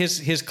 but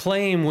his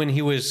claim when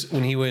he was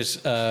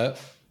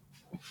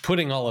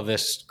putting all of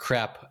this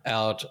crap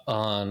out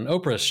on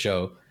Oprah's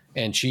show,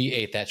 and she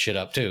ate that shit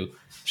up too.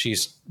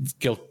 She's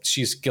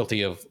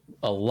guilty of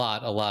a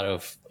lot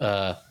of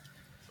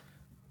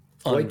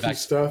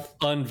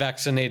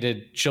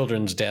unvaccinated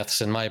children's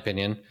deaths, in my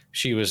opinion.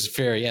 She was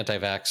very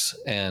anti-vax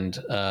and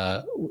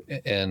I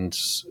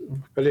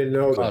didn't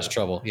know caused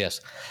trouble.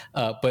 Yes,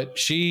 but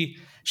she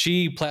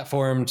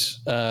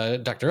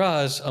platformed Dr.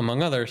 Oz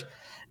among others,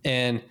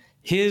 and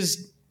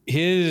his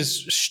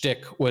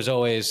shtick was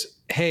always,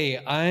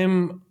 "Hey,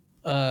 I'm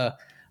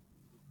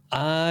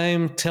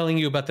telling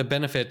you about the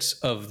benefits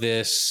of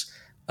this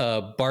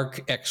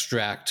bark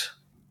extract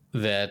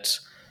that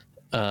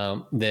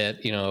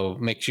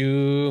makes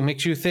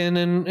you thin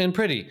and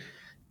pretty,"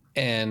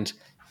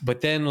 but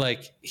then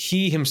like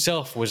he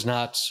himself was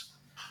not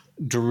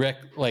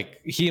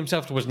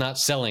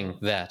selling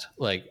that.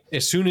 Like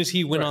as soon as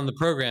he went on the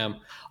program,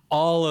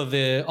 all of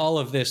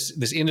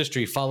this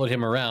industry followed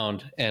him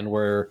around and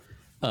were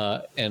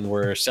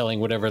selling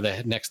whatever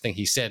the next thing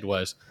he said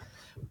was.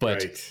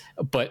 But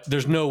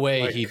there's no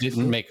way he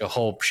didn't make a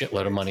whole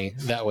shitload of money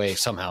that way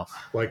somehow.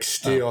 Like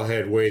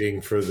steelhead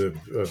waiting for the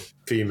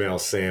female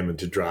salmon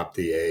to drop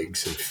the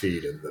eggs and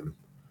feeding them.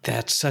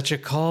 That's such a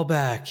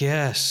callback.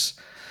 Yes.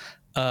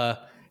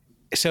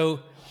 So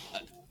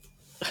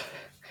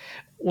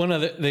one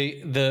of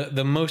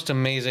the most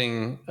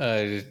amazing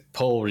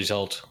poll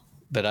result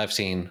that I've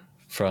seen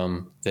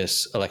from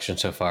this election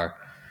so far,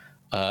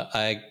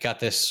 I got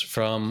this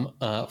from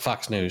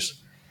Fox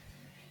News.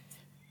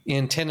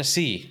 In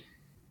Tennessee,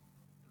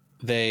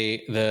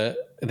 there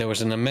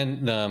was an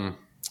amendment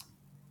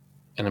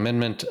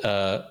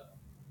to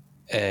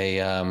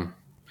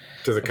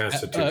the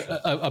Constitution,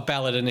 a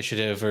ballot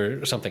initiative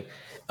or something,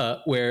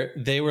 where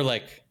they were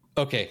like,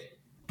 "Okay,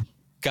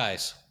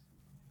 guys,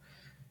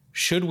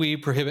 should we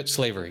prohibit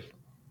slavery?"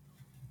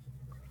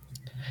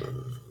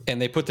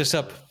 And they put this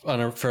up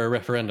for a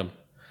referendum,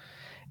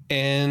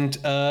 and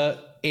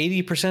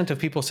 80% of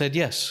people said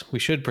yes, we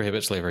should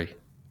prohibit slavery.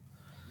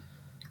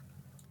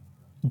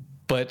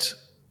 But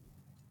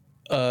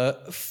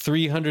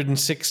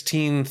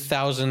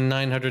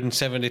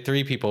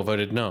 316,973 people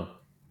voted no.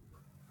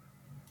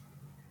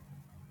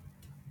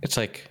 It's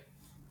like,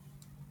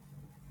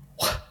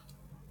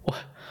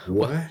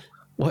 what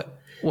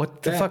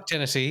the fuck,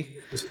 Tennessee?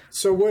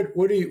 So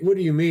what do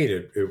you mean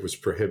it was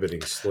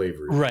prohibiting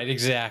slavery? Right,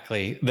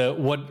 exactly.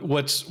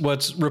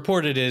 What's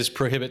reported is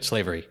prohibit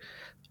slavery.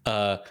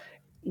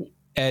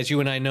 As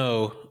you and I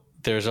know,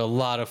 there's a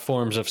lot of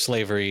forms of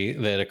slavery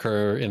that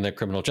occur in the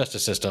criminal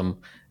justice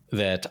system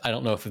that I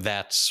don't know if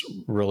that's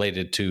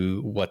related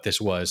to what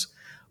this was.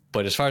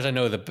 But as far as I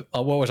know,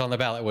 what was on the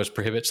ballot was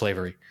prohibit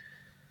slavery.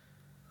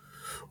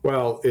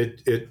 Well,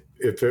 it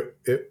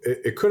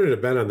couldn't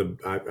have been on the.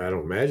 I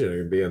don't imagine it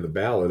would be on the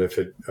ballot if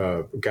it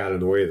got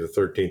in the way of the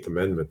 13th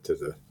Amendment to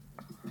the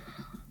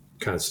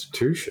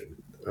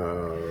Constitution.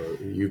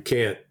 You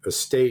can't a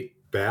state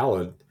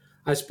ballot.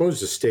 I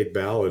suppose a state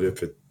ballot,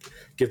 if it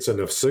gets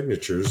enough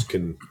signatures,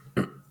 can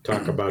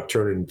talk about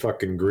turning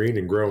fucking green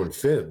and growing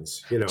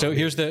fins. So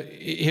here's a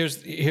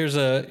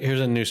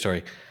news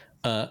story.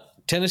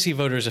 Tennessee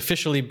voters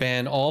officially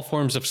ban all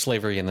forms of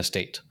slavery in the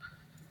state.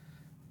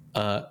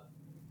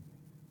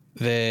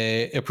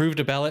 They approved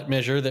a ballot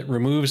measure that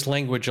removes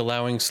language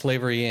allowing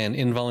slavery and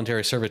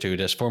involuntary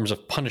servitude as forms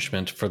of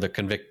punishment for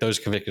those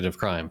convicted of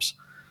crimes.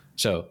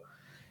 So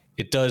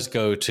it does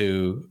go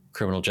to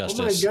criminal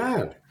justice. Oh my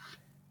God.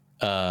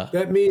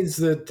 That means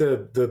that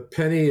the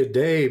penny a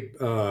day,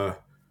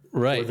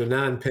 right, or the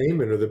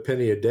non-payment of the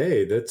penny a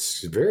day,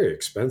 that's very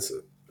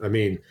expensive. I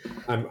mean,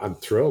 I'm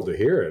thrilled to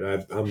hear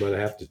it. I'm going to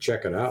have to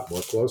check it out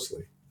more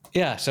closely.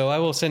 Yeah, so I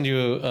will send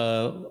you.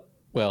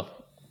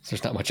 Well,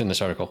 there's not much in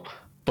this article,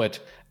 but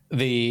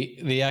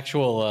the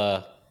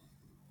actual.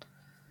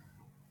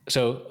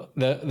 So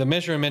the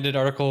measure amended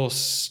Article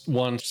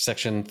 1,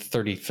 Section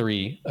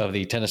 33 of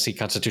the Tennessee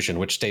Constitution,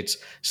 which states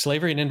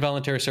slavery and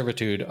involuntary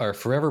servitude are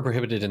forever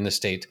prohibited in the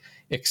state,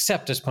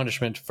 except as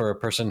punishment for a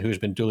person who's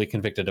been duly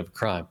convicted of a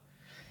crime.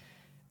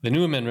 The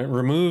new amendment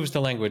removes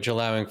the language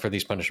allowing for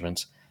these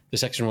punishments. The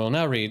section will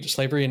now read,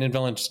 slavery and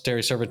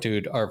involuntary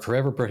servitude are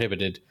forever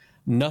prohibited.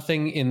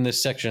 Nothing in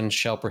this section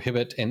shall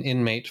prohibit an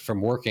inmate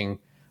from working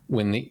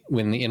when the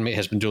inmate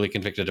has been duly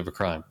convicted of a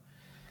crime.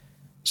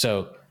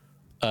 So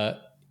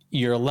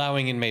you're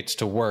allowing inmates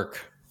to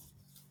work,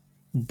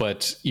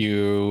 but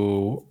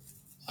you,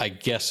 I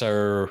guess,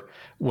 are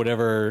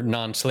whatever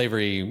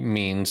non-slavery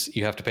means,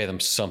 you have to pay them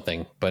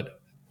something.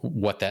 But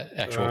what that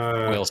actually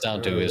boils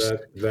down to is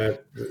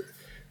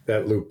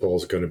that loophole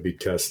is going to be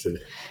tested.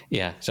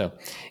 Yeah. So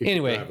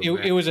anyway,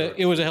 it was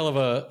a hell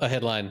of a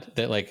headline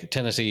that like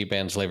Tennessee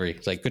banned slavery.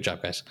 It's like, good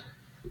job, guys.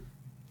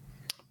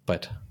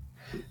 But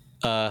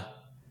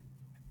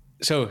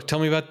so tell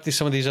me about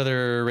some of these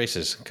other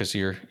races, because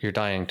you're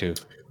dying to.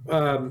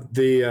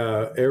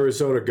 The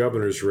Arizona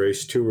governor's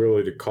race, too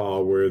early to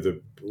call, where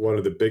one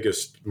of the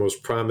biggest,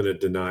 most prominent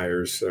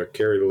deniers,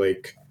 Kari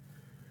Lake,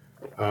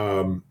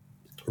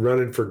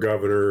 running for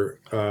governor,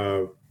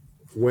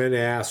 when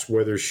asked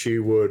whether she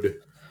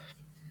would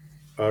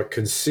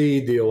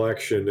concede the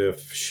election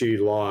if she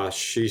lost,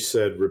 she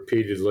said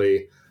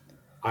repeatedly,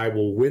 I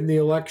will win the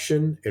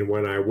election, and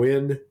when I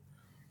win,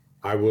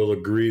 I will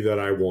agree that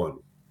I won.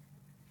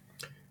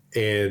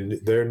 And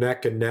they're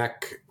neck and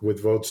neck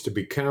with votes to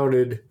be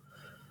counted.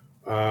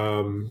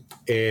 And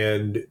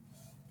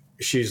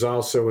she's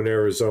also in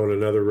Arizona,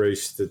 another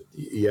race that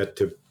yet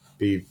to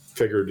be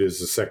figured as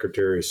the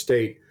Secretary of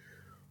State,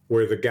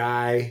 where the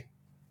guy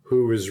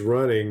who is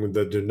running,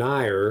 the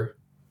denier,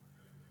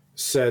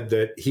 said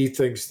that he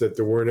thinks that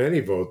there weren't any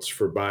votes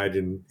for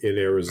Biden in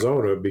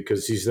Arizona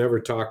because he's never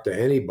talked to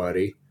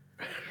anybody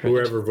who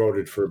ever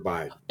voted for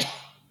Biden.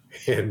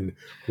 And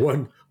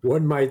one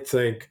might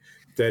think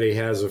that he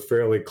has a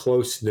fairly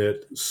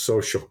close-knit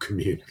social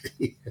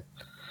community.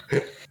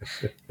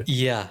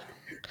 Yeah.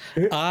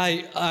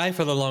 I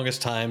for the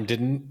longest time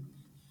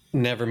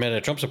never met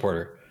a Trump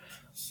supporter.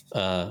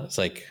 It's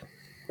like,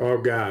 oh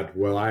God,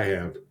 well, I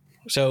have.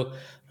 So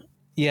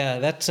yeah,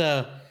 that's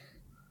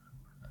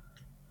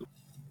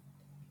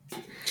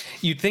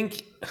you'd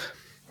think,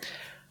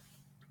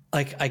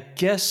 like, I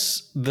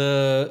guess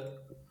the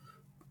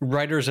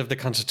writers of the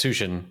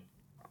Constitution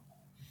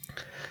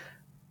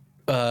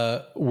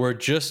were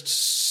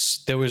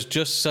just, there was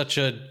just such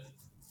a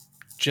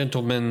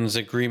gentleman's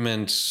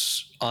agreement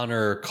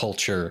honor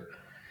culture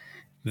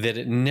that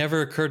it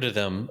never occurred to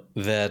them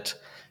that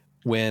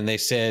when they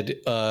said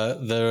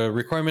the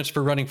requirements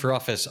for running for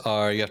office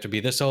are you have to be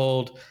this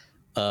old,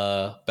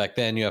 back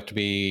then you have to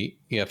be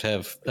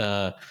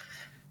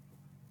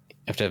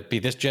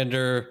this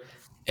gender,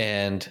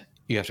 and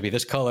you have to be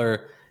this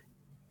color,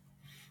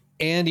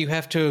 and you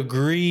have to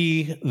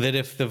agree that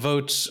if the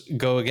votes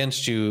go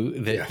against you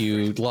that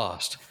you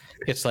lost.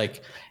 It's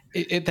like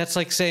that's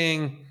like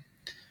saying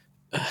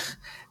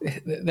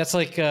that's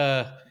like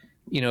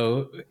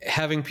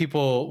having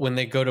people when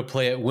they go to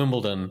play at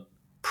Wimbledon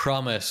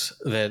promise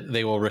that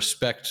they will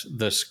respect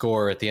the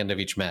score at the end of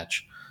each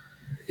match.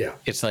 Yeah,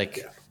 it's like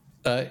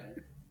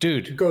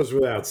dude, it goes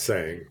without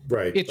saying,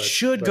 right? It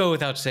should go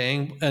without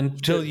saying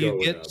until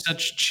you get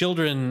such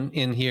children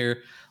in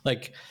here.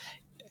 Like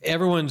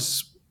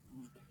everyone's,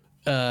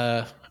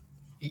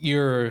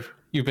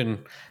 you've been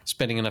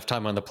spending enough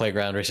time on the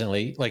playground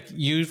recently. Like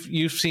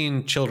you've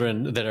seen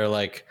children that are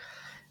like,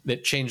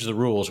 that change the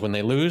rules when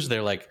they lose.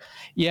 They're like,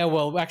 yeah,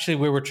 well, actually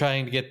we were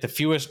trying to get the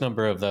fewest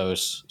number of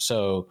those.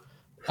 So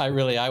I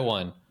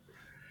won.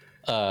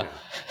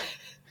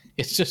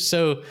 It's just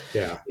so,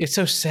 it's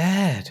so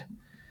sad.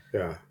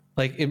 Yeah.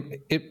 Like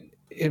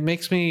it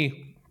makes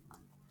me,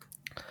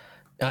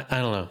 I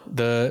don't know,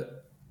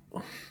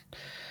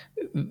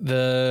 the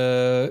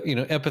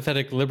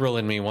empathetic liberal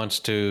in me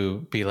wants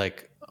to be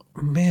like,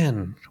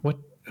 man,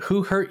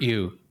 who hurt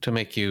you to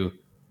make you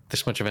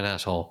this much of an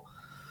asshole?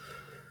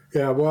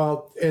 Yeah,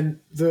 well,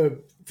 and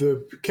the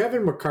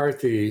Kevin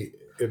McCarthy,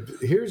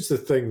 here's the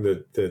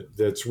thing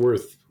that's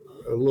worth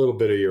a little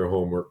bit of your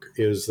homework,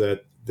 is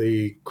that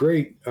the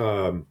great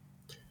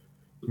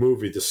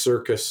movie, The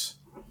Circus,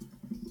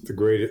 the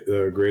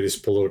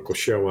greatest political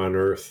show on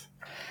earth.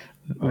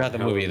 Not the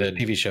movie, the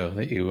TV show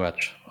that you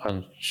watch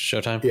on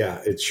Showtime?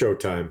 Yeah, it's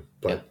Showtime.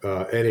 But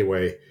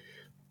anyway,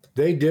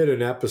 they did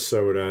an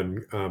episode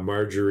on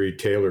Marjorie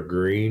Taylor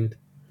Greene,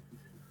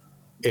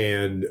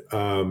 and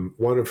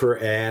one of her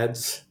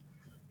ads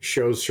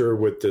shows her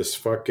with this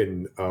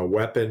fucking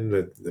weapon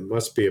that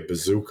must be a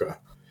bazooka.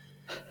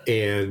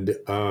 And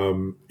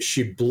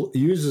she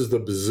uses the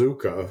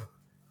bazooka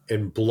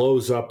and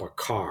blows up a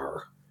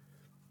car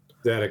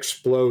that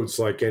explodes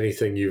like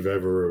anything you've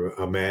ever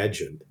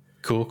imagined.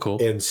 Cool.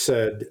 And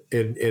said,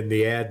 and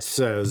the ad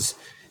says,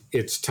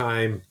 it's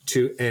time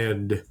to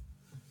end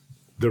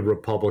the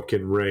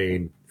Republican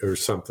reign, or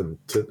something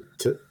to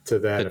that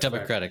the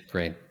Democratic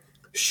reign.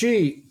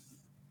 She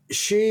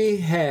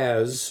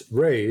has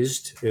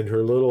raised in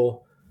her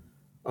little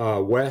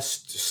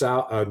northwest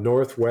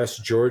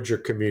Georgia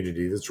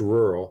community that's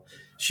rural.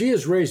 She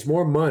has raised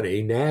more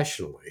money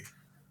nationally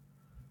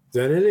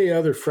than any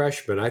other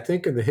freshman, I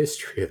think, in the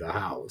history of the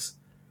House.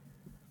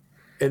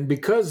 And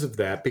because of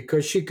that,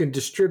 because she can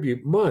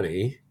distribute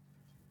money,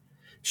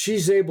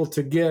 she's able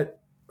to get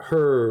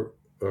her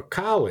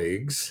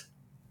colleagues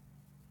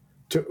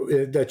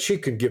that she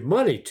can give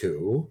money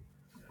to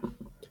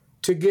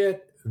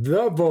get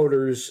the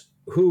voters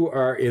who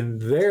are in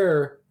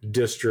their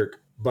district,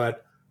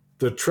 but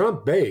the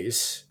Trump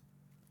base,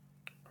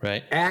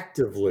 right,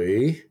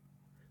 actively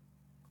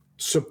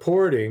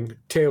supporting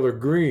Taylor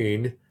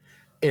Greene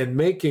and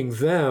making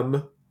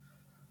them,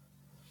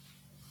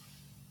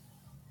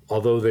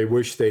 although they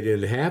wish they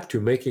didn't have to,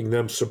 making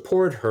them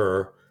support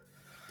her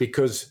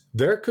because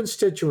their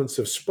constituents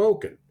have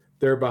spoken.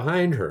 They're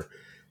behind her.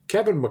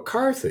 Kevin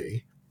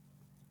McCarthy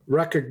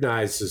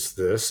recognizes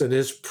this and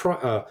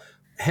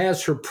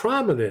has her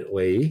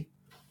prominently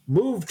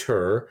moved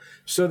her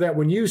so that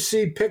when you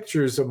see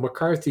pictures of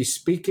McCarthy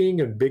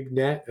speaking and big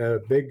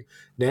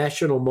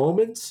national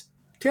moments,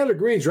 Taylor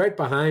Greene's right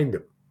behind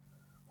him.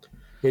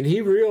 And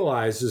he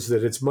realizes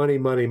that it's money,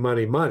 money,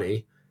 money,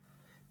 money.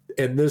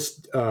 And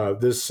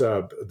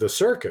the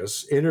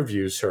circus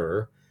interviews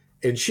her,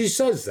 and she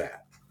says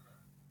that.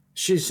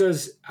 She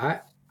says,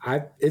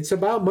 it's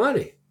about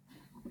money.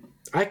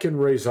 I can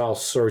raise all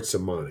sorts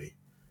of money.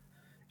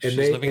 And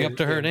she's living up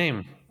to her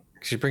name.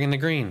 She's bringing the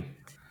green.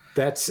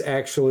 That's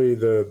actually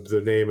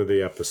the name of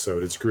the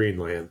episode. It's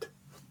Greenland.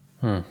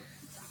 This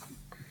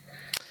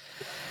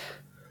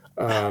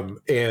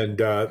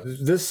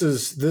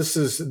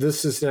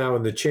is now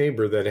in the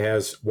chamber that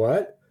has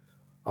what?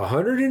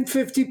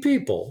 150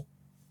 people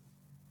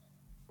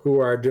who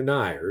are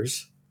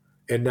deniers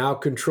and now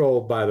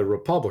controlled by the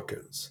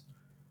Republicans.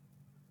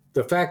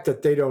 The fact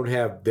that they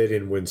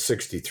didn't win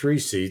 63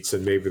 seats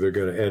and maybe they're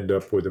going to end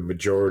up with a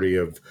majority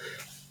of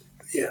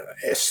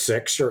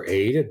 6 or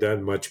 8, it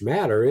doesn't much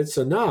matter. It's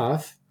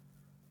enough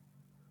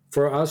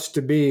for us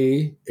to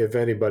be, if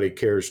anybody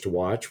cares to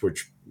watch,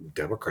 which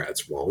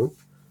Democrats won't,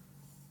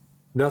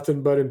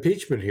 nothing but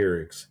impeachment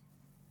hearings.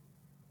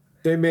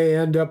 They may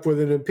end up with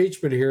an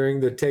impeachment hearing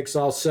that takes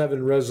all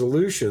 7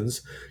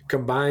 resolutions,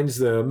 combines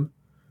them,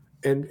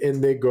 and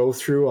they go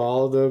through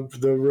all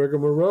of the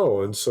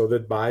rigmarole. And so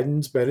that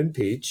Biden's been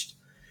impeached,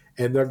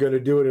 and they're going to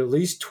do it at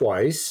least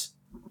twice,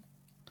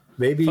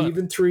 maybe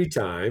even 3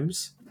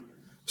 times,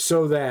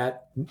 so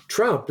that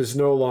Trump is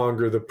no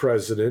longer the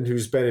president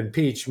who's been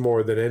impeached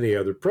more than any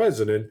other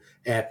president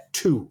at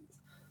 2.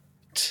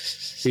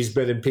 He's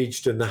been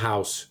impeached in the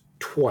House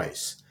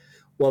twice.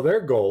 Well,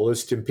 their goal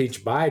is to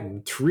impeach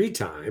Biden 3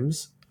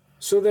 times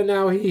so that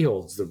now he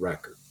holds the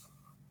record.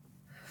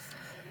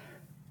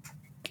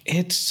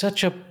 It's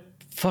such a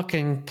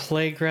fucking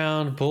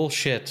playground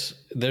bullshit.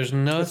 There's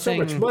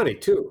nothing. It's so much money,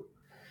 too.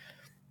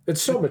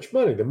 It's so much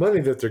money. The money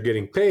that they're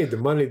getting paid, the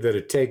money that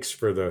it takes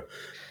to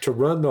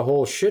run the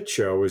whole shit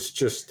show is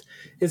just,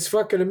 it's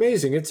fucking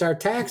amazing. It's our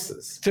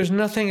taxes. There's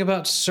nothing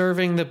about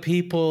serving the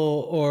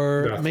people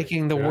or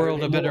making the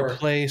world a better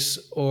place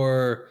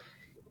or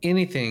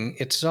anything.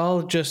 It's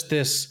all just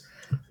this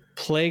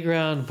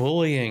playground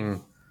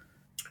bullying.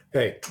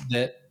 Let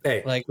me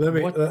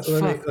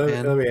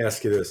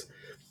ask you this.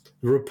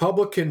 The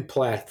Republican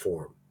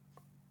platform.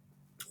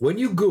 When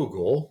you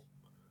Google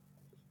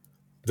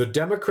the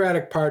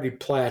Democratic Party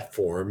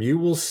platform, you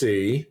will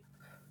see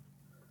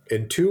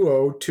in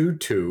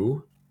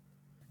 2022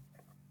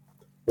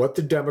 what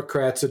the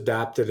Democrats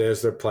adopted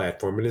as their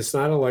platform. And it's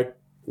not like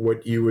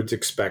what you would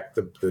expect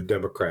the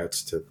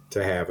Democrats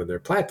to have in their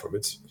platform.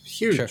 It's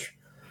huge.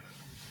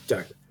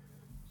 Sure.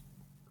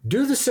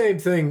 Do the same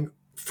thing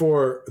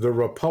for the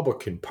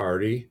Republican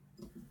Party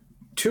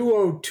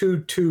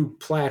 2022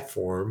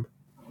 platform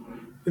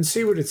and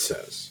see what it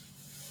says.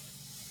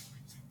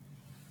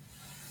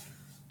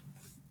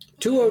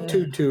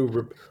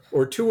 2022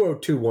 or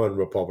 2021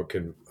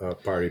 Republican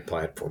Party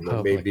platform.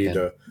 That may be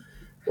either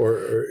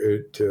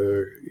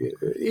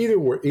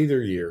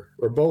year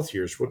or both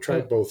years. We'll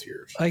try both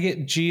years. I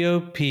get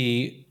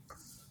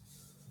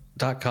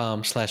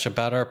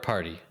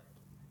GOP.com/aboutourparty.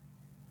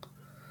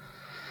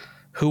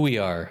 Who we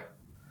are.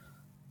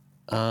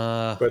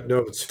 But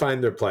no, let's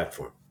find their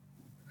platform.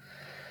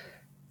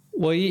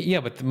 Well, yeah,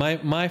 but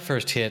my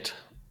first hit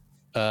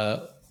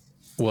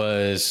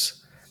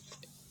was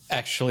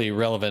actually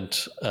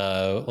relevant,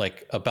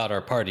 like about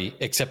our party,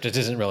 except it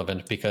isn't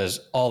relevant because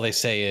all they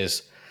say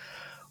is,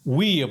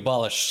 we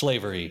abolish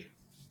slavery,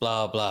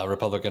 blah, blah,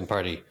 Republican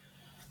Party.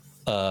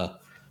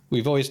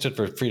 We've always stood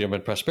for freedom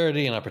and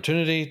prosperity and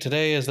opportunity.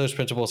 Today, as those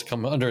principles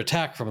come under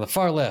attack from the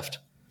far left.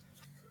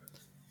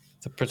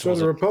 So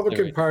the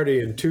Republican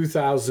Party in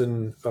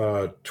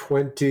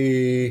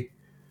 2020,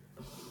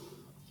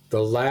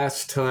 the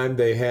last time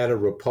they had a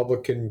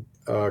Republican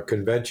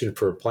convention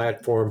for a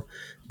platform,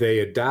 they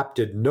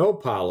adopted no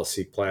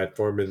policy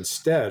platform.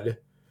 Instead,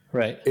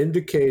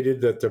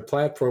 indicated that their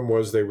platform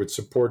was they would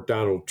support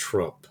Donald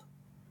Trump.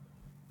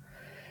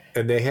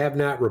 And they have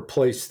not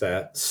replaced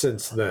that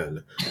since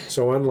then.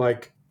 So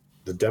unlike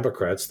the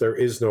Democrats, there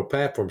is no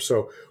platform.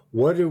 So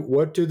what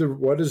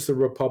does the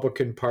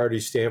Republican Party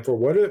stand for?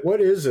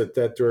 What is it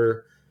that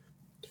they're,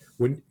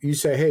 when you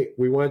say, hey,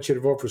 we want you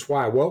to vote for us,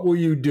 why? What will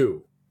you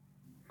do?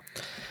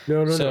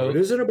 No. It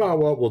isn't about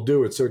what we'll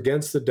do. It's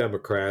against the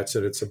Democrats,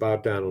 and it's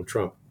about Donald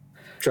Trump.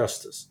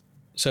 Trust us.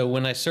 So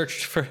when I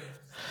searched for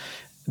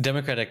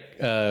Democratic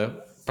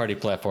Party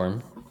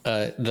platform,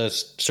 the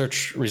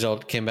search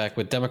result came back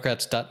with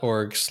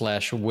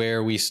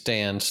democrats.org/where we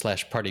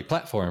stand/party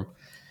platform.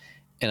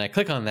 And I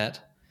click on that,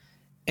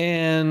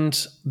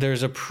 and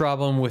there's a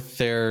problem with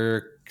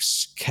their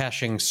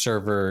caching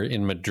server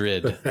in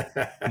Madrid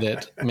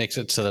that makes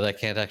it so that I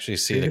can't actually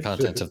see the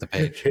contents of the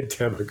page.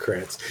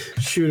 Democrats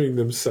shooting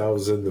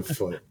themselves in the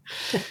foot.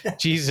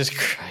 Jesus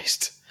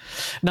Christ.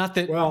 Not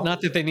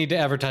that they need to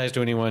advertise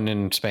to anyone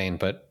in Spain,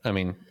 but I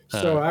mean.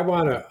 So I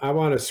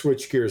want to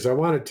switch gears. I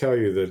want to tell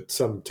you that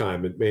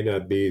sometime, it may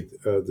not be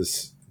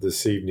this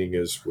evening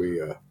as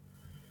we're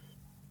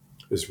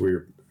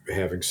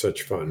having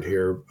such fun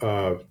here.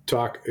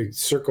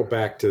 Circle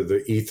back to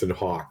the Ethan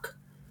Hawke,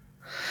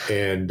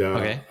 and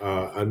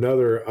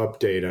another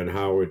update on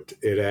how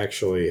it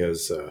actually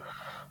has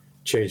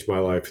changed my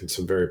life in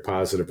some very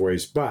positive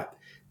ways. But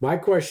my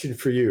question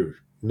for you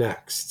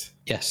next,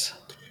 yes,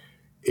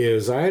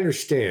 is I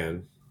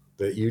understand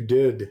that you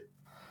did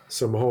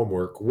some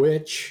homework,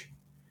 which,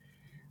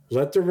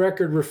 let the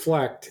record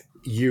reflect,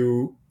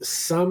 you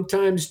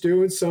sometimes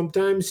do and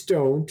sometimes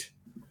don't.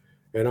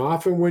 And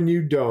often when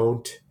you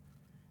don't,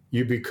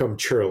 you become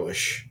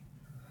churlish.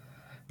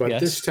 But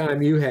yes. This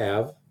time you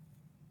have.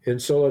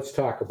 And so let's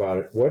talk about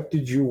it. What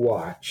did you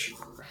watch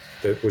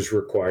that was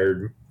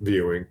required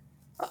viewing?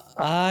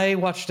 I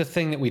watched a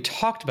thing that we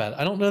talked about.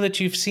 I don't know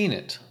that you've seen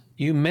it.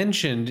 You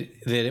mentioned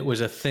that it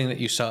was a thing that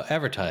you saw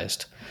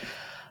advertised.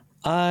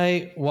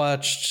 I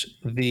watched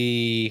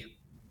the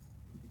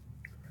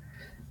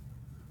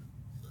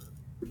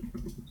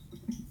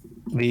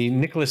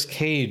Nicolas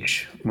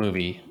Cage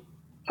movie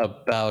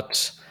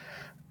about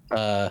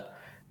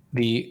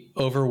the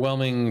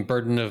overwhelming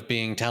burden of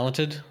being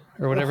talented,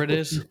 or whatever it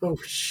is. Oh,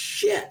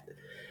 shit.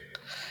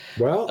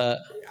 Well,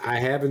 I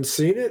haven't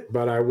seen it,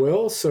 but I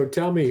will. So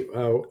tell me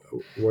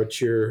what's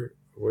your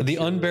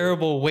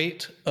unbearable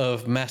weight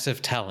of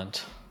massive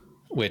talent.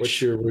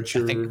 What's your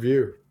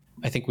review?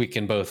 I think we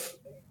can both,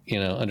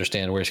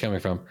 understand where he's coming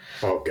from.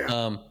 Oh,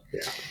 God.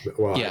 Yeah.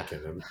 Well, yeah.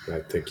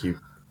 I think you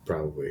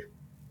probably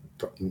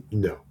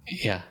no.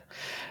 Yeah.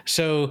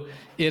 So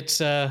it's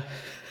a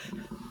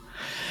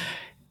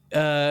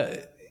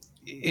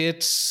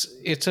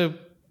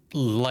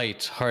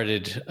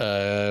light-hearted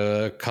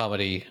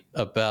comedy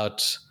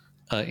about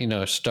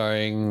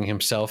starring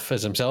himself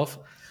as himself,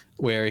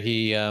 where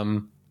he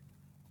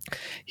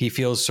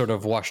feels sort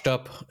of washed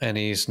up and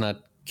he's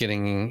not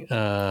getting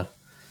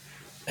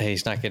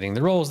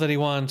the roles that he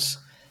wants,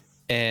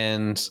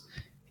 and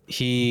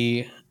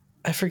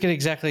I forget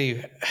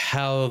exactly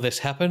how this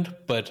happened,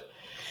 but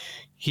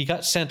he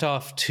got sent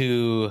off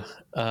to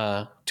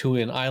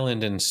an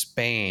island in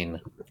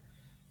Spain,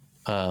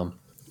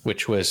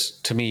 which was,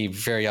 to me,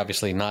 very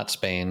obviously not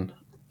Spain.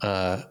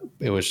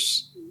 It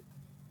was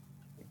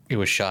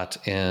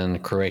shot in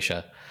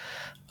Croatia,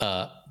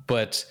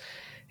 but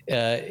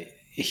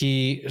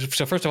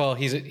so first of all,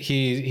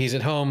 he's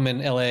at home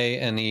in LA,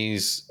 and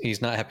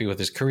he's not happy with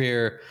his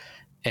career,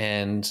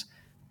 and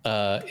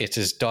it's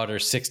his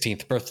daughter's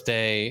 16th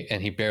birthday,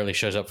 and he barely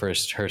shows up for her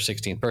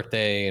 16th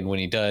birthday. And when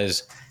he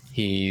does,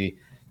 he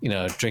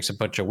drinks a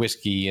bunch of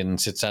whiskey and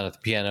sits down at the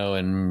piano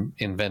and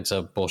invents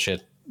a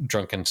bullshit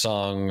drunken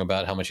song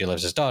about how much he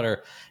loves his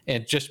daughter,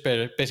 and just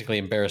basically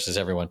embarrasses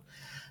everyone.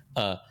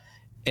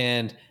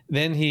 And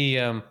then he,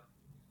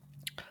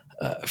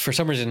 for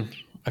some reason,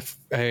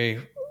 I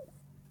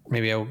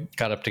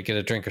got up to get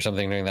a drink or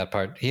something during that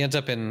part. He ends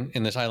up in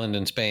this island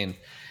in Spain,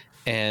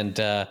 and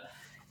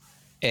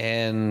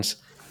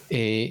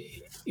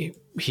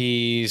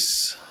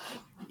he's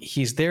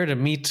there to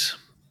meet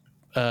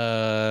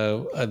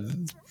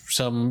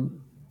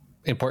some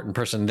important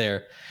person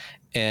there,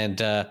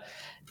 and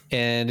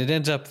it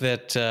ends up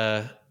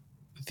that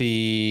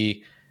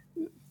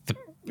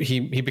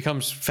he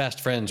becomes fast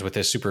friends with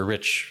this super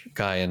rich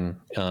guy and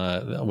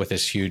with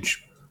this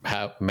huge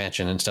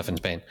mansion and stuff in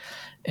Spain,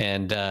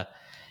 and then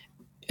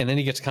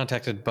he gets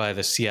contacted by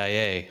the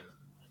CIA,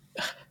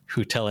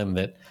 who tell him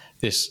that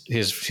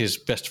his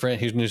best friend,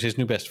 his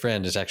new best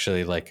friend, is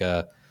actually like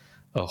a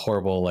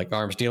horrible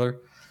arms dealer.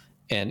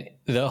 And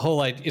the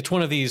whole it's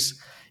one of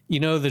these,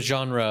 the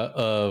genre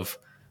of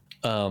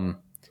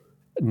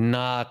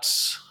not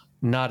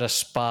a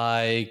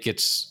spy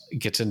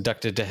gets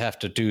inducted to have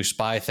to do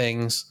spy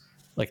things.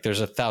 Like there's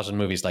 1,000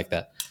 movies like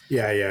that.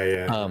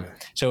 Yeah.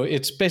 So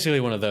it's basically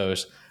one of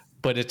those,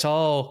 but it's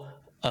all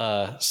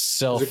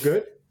self. Is it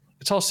good?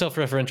 It's all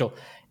self-referential.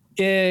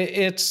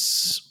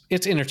 It's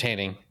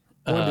entertaining.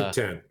 1 to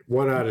 10.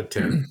 1 out of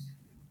 10.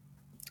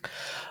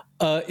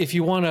 If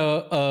you want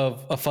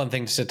a fun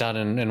thing to sit down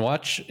and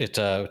watch, it's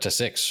a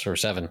 6 or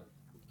 7.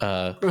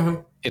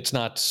 It's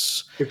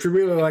not. If you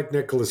really like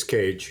Nicolas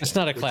Cage, it's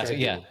not a classic.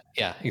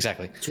 Yeah,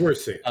 exactly. It's worth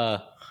seeing.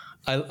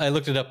 I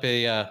looked it up.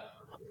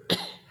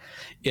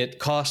 It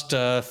cost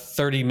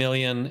 $30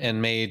 million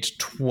and made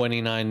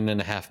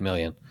 $29.5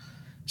 million.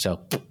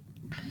 So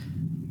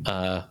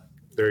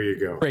there There you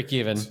go. break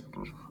even.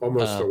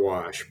 Almost a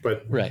wash,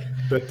 but Right.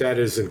 that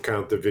doesn't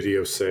count the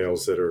video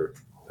sales that'll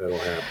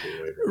happen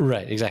later.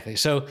 Right, exactly.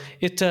 So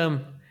it's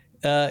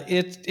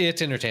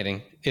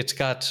entertaining. It's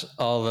got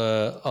all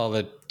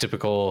the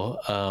typical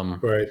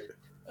Right.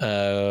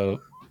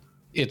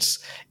 it's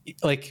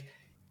like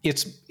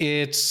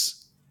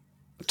it's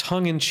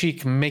tongue in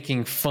cheek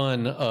making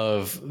fun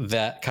of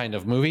that kind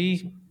of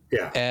movie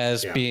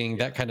as being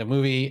that kind of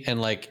movie, and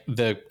like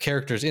the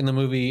characters in the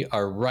movie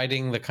are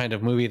writing the kind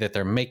of movie that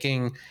they're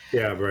making.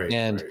 Yeah, right.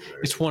 And right.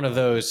 it's one of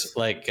those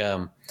like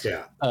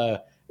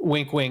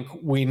wink wink,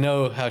 we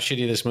know how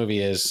shitty this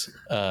movie is,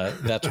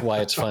 that's why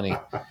it's funny.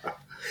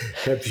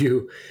 Have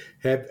you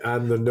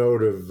on the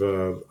note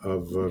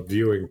of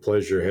viewing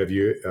pleasure, have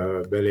you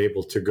been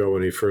able to go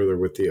any further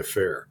with The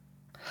Affair?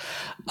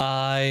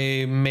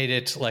 I made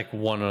it like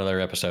one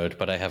other episode,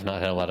 but I have not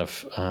had a lot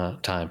of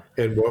time.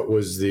 And what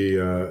was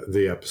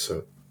the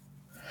episode?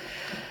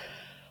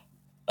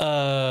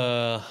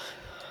 I'm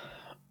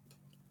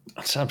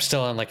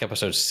still on like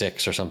episode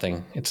 6 or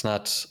something. It's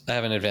not. I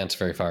haven't advanced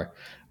very far,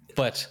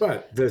 but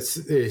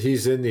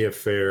he's in The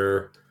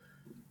Affair.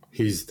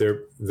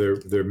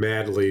 They're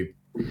madly,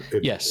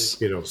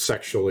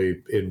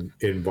 sexually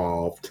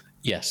involved.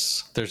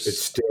 Yes, there's it's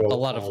still a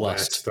lot of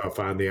lust that stuff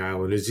on the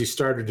island. Has he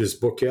started his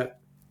book yet?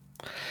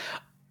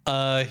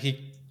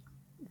 He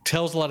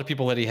tells a lot of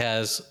people that he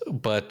has,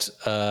 but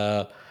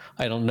I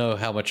don't know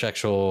how much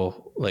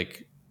actual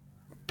like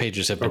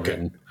pages have been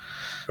written.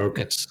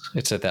 Okay,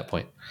 it's at that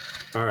point.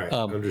 All right,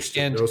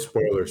 understood. No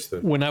spoilers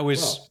then. When I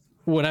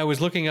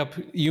was looking up,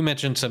 you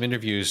mentioned some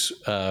interviews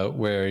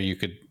where you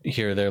could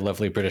hear their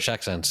lovely British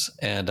accents,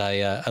 and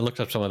I looked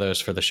up some of those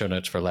for the show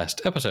notes for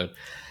last episode,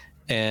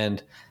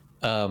 and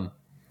I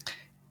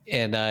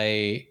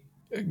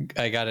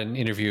got an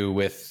interview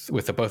with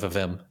the both of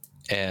them,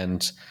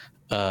 and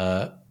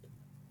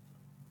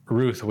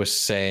Ruth was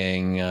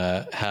saying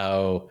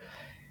how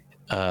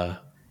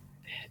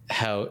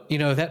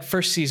that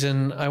first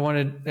season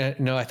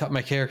I thought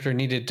my character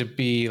needed to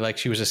be like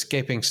she was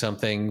escaping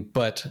something,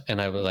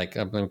 and I was like,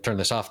 I'm going to turn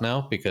this off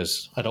now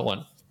because I don't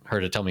want her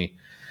to tell me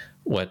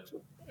what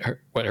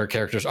her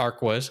character's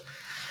arc was.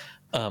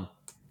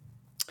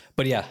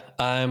 But yeah,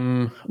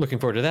 I'm looking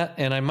forward to that,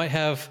 and I might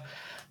have,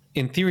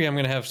 in theory, I'm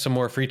going to have some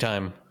more free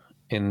time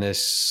in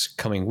this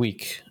coming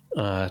week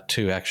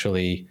to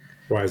actually.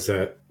 Why is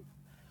that?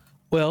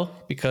 Well,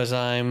 because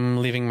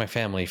I'm leaving my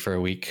family for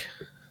a week.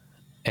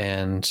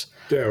 And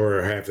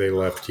or have they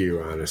left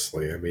you?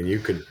 Honestly, I mean, you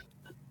could.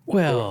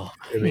 Well,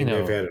 they've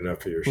had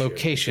enough of your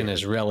location shit.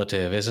 is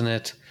relative, isn't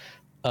it?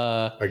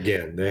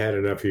 Again, they had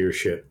enough of your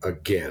shit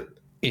again.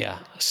 Yeah.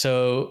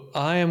 So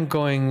I am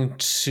going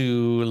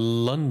to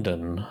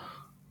London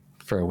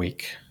for a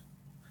week.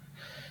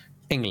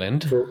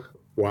 England.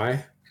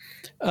 Why?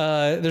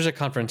 There's a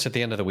conference at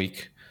the end of the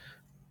week,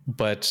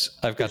 but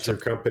I've got your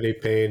company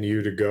paying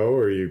you to go,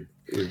 or you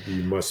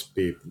must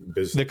be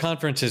busy. The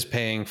conference is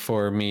paying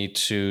for me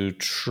to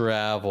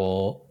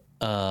travel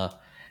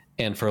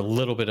and for a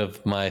little bit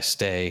of my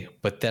stay,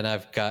 but then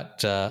I've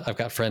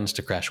got friends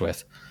to crash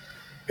with.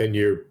 And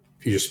you're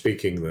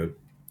speaking then?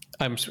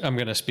 I'm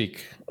going to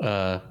speak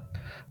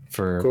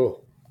for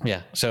cool.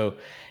 Yeah. So,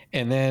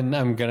 and then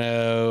I'm going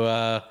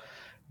to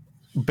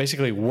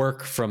basically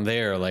work from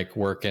there, like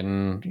work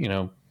in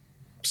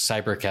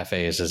cyber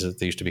cafes as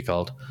they used to be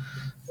called,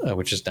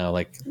 which is now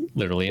like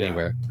literally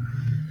anywhere.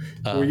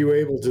 Were you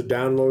able to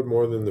download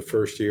more than the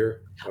first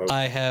year?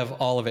 I have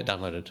all of it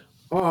downloaded.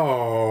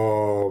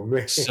 Oh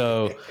man!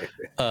 So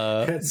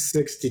that's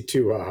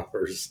 62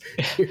 hours.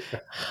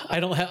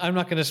 I'm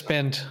not going to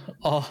spend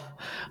all.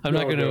 I'm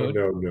not going to.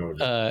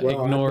 No.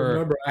 Ignore. I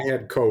remember I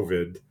had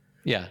COVID.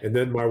 Yeah. And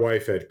then my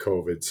wife had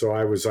COVID, so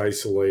I was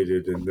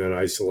isolated and then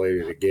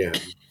isolated again.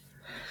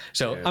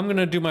 So I'm going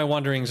to do my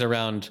wanderings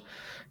around,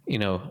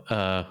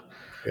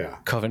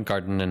 Covent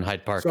Garden and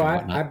Hyde Park. So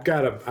I've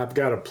got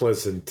a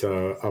pleasant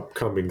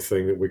upcoming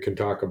thing that we can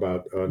talk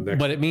about next.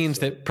 But it means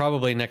that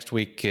probably next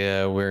week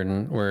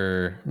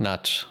we're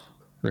not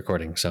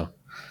recording. So.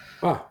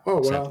 Oh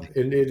well,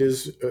 and it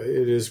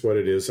is what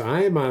it is.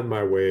 I am on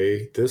my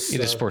way it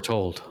is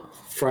foretold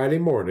Friday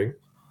morning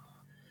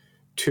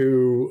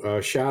to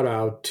shout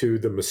out to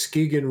the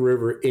Muskegon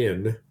River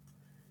Inn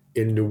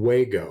in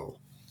Newaygo.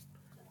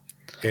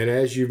 And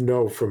as you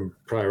know from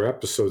prior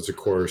episodes, of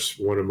course,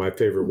 one of my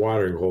favorite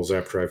watering holes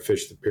after I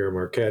fished the Pere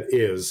Marquette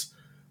is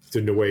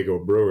the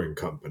Newaygo Brewing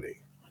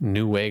Company.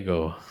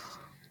 Newaygo.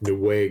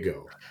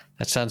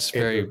 That sounds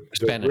very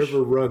Spanish. The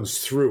river runs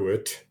through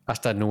it.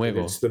 Hasta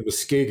Nuevo. It's the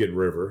Muskegon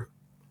River.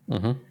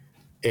 Mm-hmm.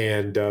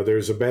 And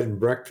there's a bed and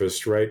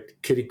breakfast right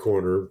kitty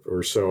corner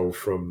or so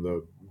from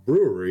the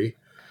brewery,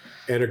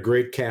 and a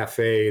great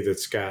cafe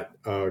that's got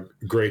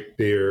great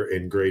beer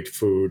and great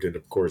food. And,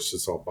 of course,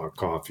 it's all about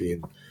coffee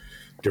and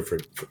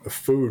different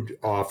food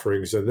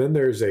offerings. And then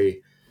there's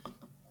a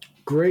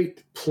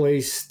great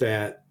place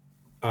that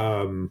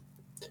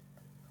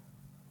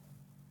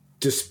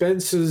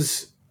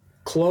dispenses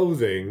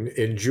clothing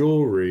and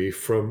jewelry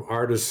from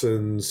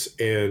artisans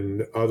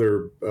and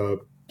other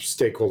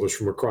stakeholders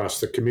from across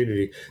the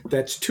community.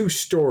 That's 2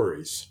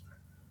 stories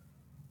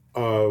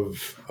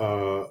of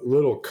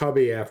little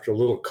cubby after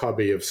little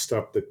cubby of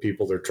stuff that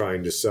people are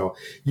trying to sell.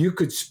 You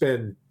could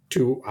spend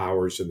 2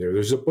 hours in there.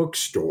 There's a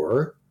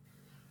bookstore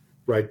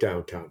right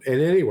downtown. And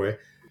anyway,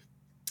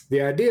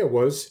 the idea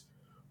was,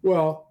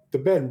 well, the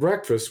bed and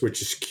breakfast,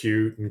 which is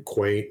cute and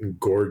quaint and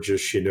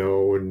gorgeous,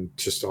 and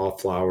just all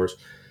flowers.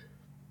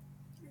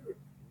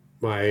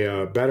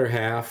 My better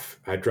half,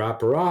 I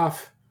drop her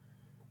off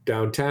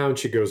downtown.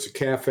 She goes to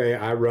cafe.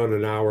 I run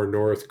an hour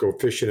north, go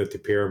fishing at the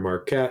Pierre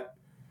Marquette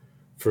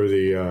for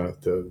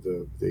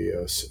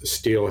the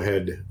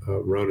steelhead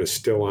run is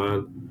still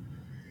on.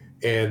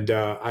 And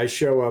I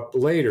show up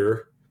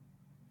later.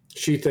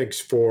 She thinks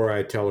 4.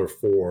 I tell her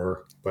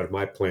 4, but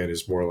my plan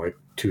is more like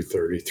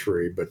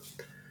 2:33. But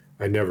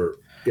I never,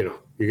 you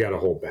got to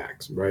hold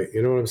back, right?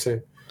 You know what I'm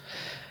saying?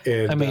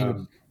 And I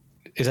mean,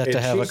 is that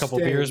to have a couple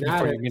beers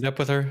before you meet up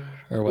with her,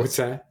 or what? What's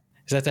that?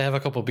 Is that to have a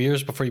couple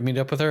beers before you meet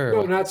up with her?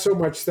 No, not so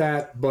much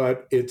that,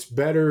 but it's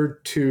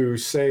better to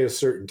say a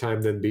certain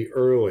time than be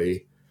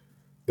early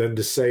than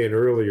to say an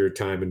earlier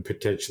time and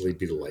potentially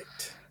be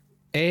late.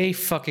 A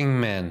fucking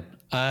man.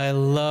 I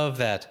love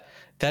that.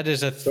 That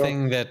is a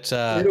thing that...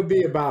 it'll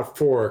be about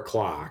 4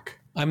 o'clock.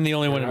 I'm the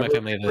only one in my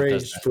family that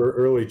does that. For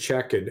early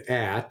check-in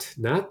at,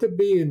 not the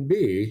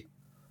B&B,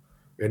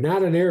 and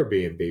not an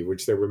Airbnb,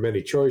 which there were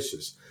many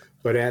choices,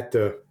 but at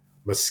the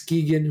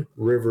Muskegon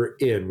River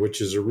Inn,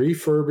 which is a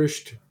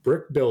refurbished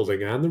brick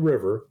building on the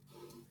river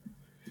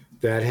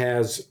that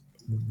has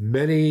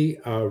many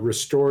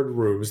restored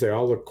rooms. They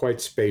all look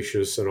quite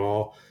spacious and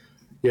all,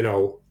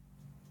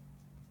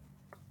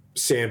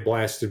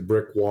 sandblasted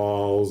brick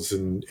walls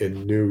and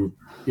new,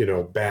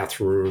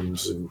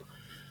 bathrooms and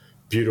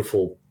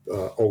beautiful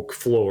oak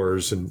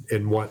floors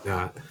and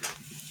whatnot.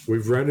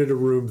 We've rented a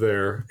room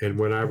there, and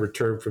when I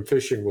return from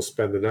fishing, we'll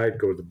spend the night,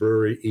 go to the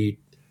brewery, eat,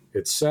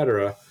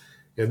 etc.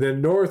 And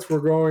then north we're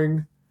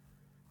going,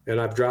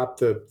 and I've dropped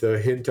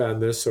the hint on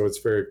this so it's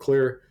very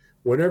clear.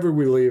 Whenever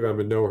we leave, I'm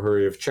in no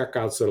hurry. If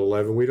checkout's at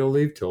 11, we don't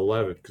leave till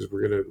 11 because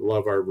we're going to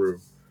love our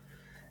room.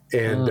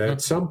 And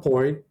at some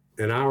point,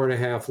 an hour and a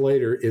half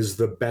later, is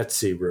the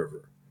Betsy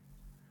River,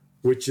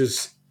 which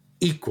is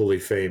equally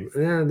famous.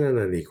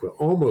 Not equal,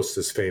 almost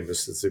as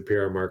famous as the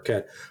Pierre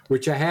Marquette,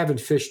 which I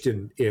haven't fished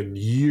in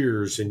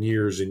years and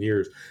years and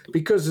years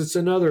because it's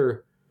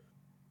another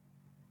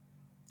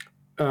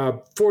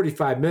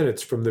 45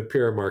 minutes from the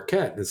Pierre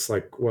Marquette. And it's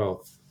like,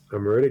 well,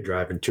 I'm already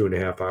driving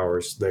 2.5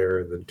 hours there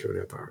and then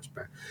 2.5 hours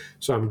back.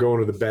 So I'm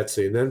going to the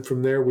Betsy. And then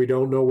from there, we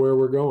don't know where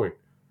we're going.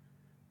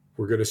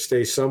 We're going to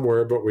stay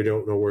somewhere, but we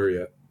don't know where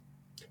yet.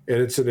 And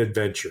it's an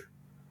adventure.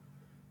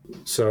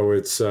 So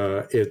it's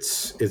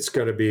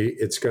going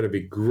to be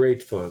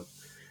great fun.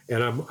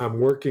 And I'm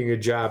working a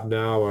job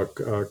now,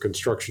 a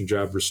construction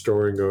job,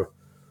 restoring a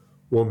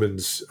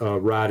woman's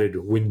rotted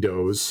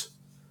windows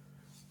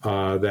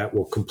that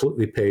will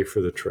completely pay for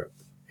the trip.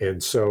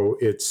 And so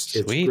it's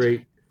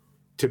great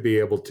to be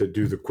able to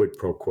do the quid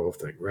pro quo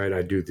thing, right?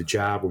 I do the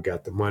job, we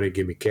got the money,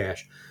 give me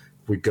cash.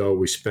 We go,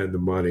 we spend the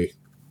money.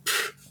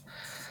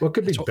 What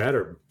could be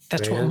better?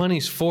 That's what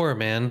money's for,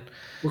 man.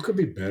 What could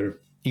be better?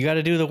 You got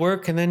to do the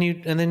work and then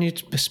you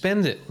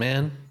spend it,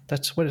 man.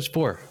 That's what it's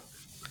for.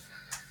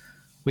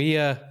 We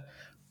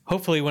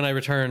hopefully when I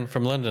return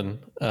from London,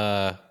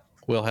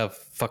 we'll have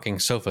fucking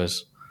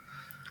sofas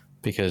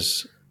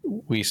because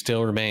we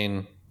still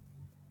remain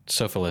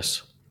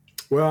sofaless.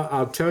 Well,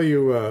 I'll tell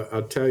you,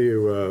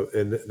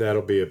 and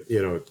that'll be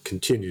it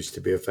continues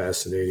to be a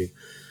fascinating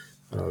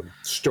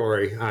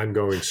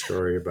ongoing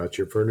story about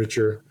your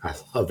furniture. I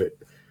love it.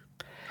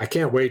 I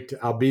can't wait.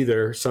 I'll be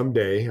there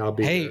someday. I'll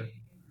be there. Hey,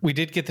 we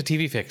did get the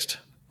TV fixed.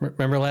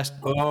 Remember last?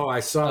 Oh, I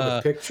saw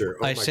the picture.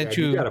 Oh, I sent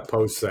you. You got to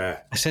post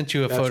that. I sent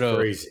you a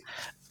photo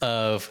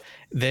of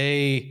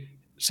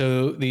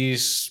So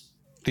these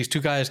 2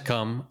 guys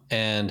come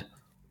and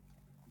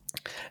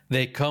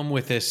they come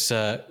with this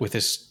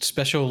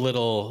special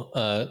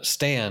little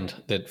stand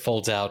that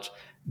folds out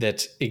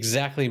that's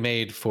exactly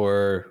made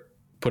for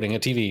putting a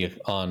TV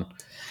on,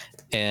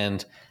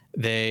 and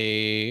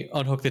they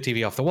unhook the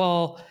TV off the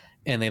wall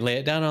and they lay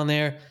it down on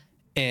there,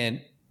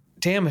 and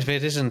damn if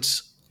it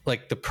isn't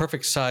like the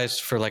perfect size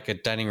for like a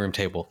dining room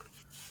table.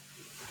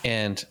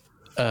 And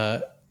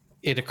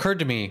it occurred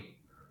to me,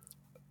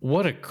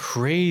 what a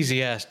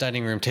crazy ass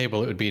dining room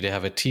table it would be to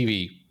have a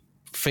TV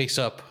face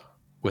up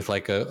with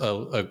like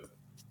a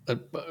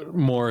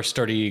more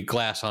sturdy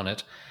glass on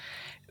it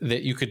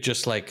that you could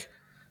just like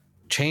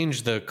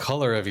change the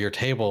color of your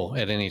table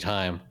at any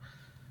time.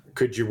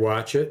 Could you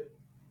watch it?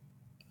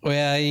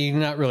 Well, you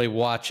not really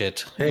watch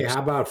it. Hey,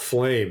 how about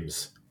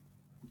flames?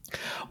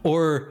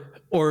 Or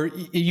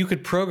you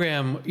could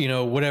program,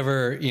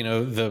 whatever,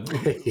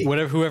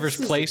 whoever's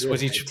place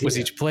was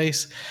each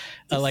place.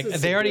 Like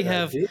they already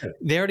have.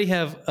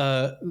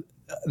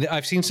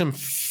 I've seen some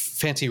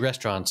fancy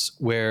restaurants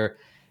where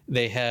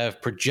they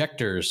have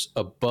projectors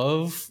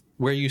above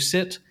where you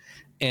sit,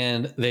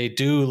 and they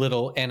do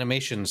little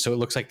animations, so it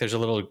looks like there's a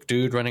little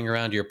dude running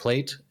around your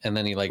plate, and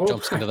then he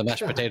jumps into the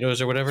mashed potatoes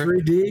or whatever.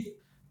 3D.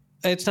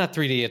 it's not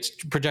 3D, it's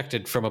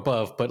projected from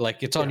above, but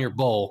like it's on your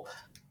bowl,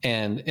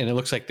 and it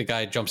looks like the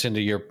guy jumps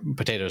into your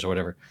potatoes or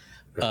whatever.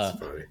 That's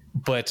funny.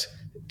 But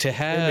to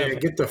have, Hey man,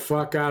 get the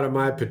fuck out of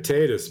my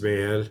potatoes,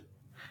 man.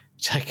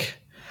 it's like,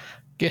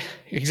 yeah,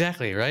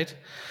 exactly right.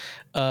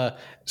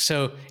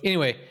 So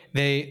anyway,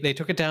 they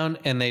took it down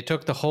and they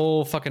took the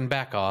whole fucking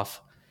back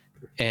off,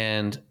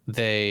 and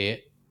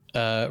they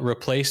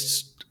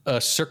replaced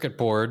a circuit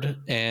board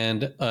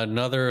and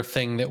another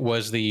thing that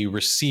was the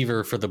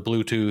receiver for the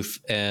Bluetooth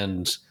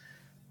and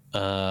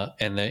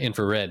the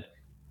infrared.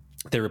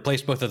 They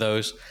replaced both of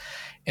those,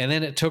 and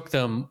then it took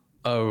them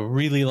a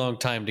really long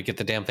time to get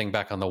the damn thing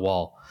back on the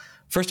wall.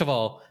 First of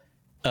all,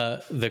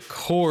 the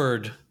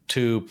cord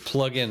to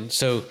plug in.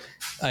 So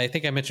I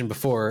think I mentioned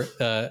before,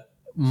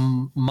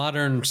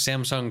 modern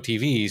Samsung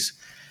TVs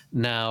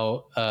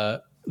now,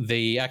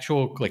 the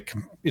actual, like,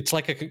 it's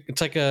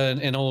like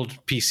an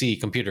old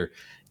PC computer.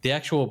 The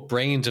actual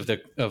brains of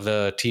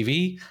the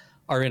TV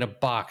are in a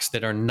box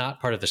that are not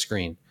part of the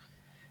screen.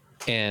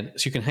 And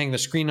so you can hang the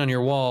screen on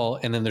your wall,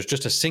 and then there's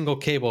just a single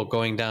cable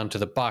going down to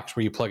the box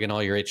where you plug in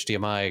all your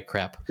HDMI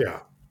crap. Yeah.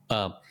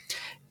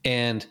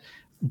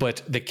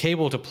 But the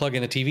cable to plug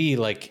in the TV,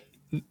 like,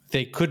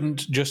 they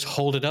couldn't just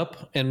hold it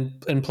up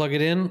and plug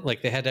it in.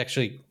 Like, they had to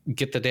actually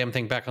get the damn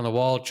thing back on the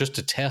wall just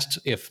to test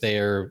if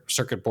their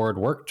circuit board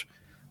worked.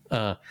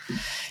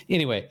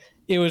 Anyway,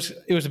 it was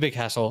a big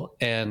hassle,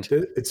 and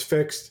it's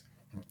fixed.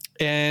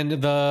 And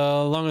the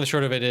long and the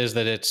short of it is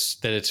that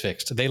it's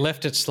fixed. They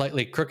left it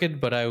slightly crooked,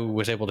 but I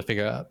was able to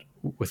figure out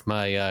with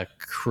my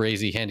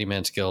crazy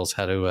handyman skills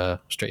how to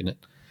straighten it.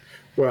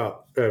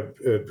 Well,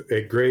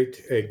 a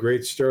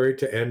great story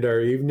to end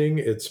our evening.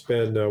 It's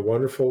been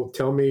wonderful.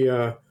 Tell me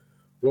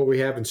what we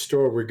have in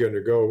store. We're going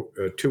to go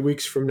 2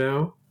 weeks from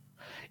now.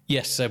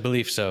 Yes, I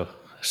believe so.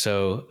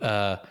 So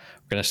we're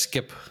going to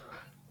skip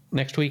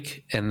next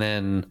week, and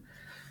then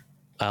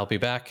I'll be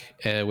back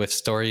with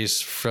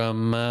stories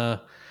from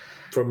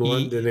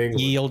London, England.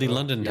 Ye olde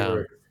London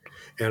town.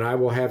 And I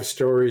will have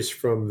stories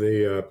from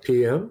the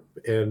PM,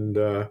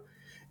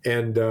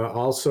 and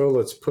also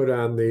let's put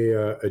on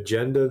the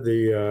agenda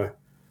the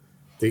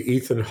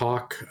Ethan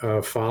Hawke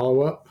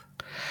follow-up.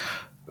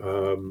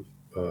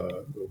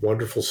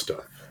 Wonderful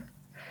stuff.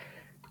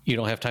 You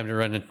don't have time to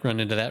run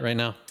into that right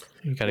now?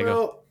 You got to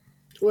go.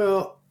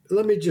 Well,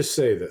 let me just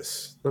say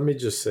this.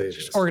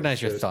 Just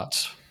organize your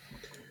thoughts.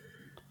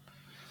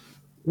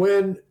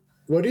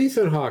 What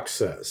Ethan Hawke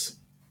says,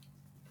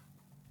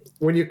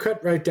 when you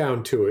cut right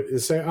down to it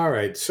and say, all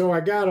right, so I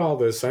got all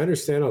this, I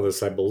understand all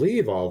this, I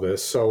believe all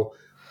this, so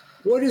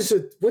what is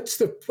it,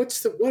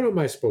 what am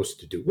I supposed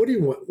to do? What do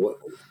you want?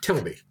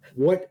 Tell me,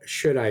 what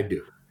should I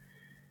do?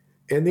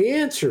 And the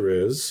answer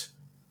is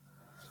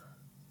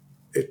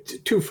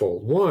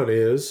twofold. One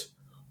is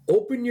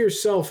open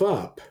yourself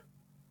up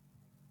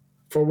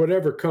for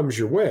whatever comes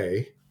your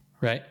way.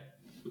 Right.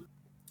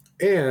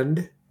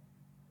 And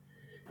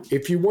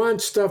if you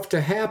want stuff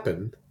to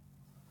happen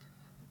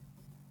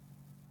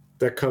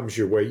that comes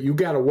your way, you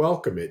got to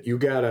welcome it. You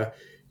got to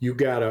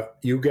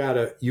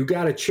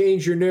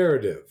change your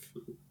narrative.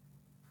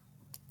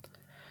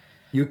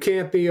 You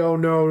can't be, oh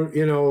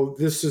no,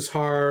 this is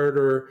hard,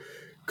 or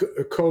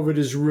COVID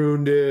has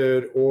ruined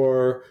it,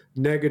 or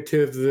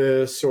negative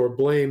this, or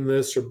blame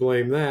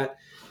that.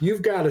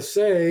 You've got to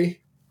say,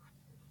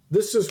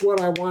 this is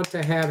what I want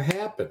to have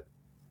happen.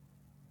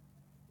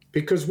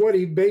 Because what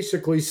he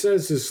basically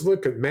says is,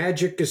 look,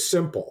 magic is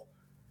simple.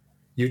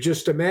 You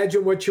just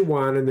imagine what you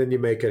want and then you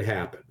make it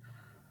happen.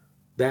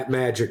 That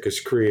magic is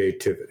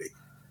creativity.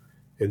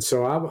 And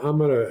so I'm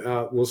going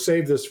to, we'll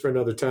save this for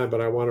another time,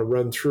 but I want to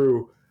run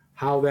through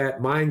how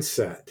that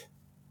mindset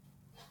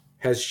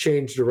has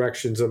changed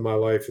directions in my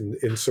life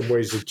in some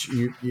ways that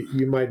you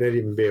might not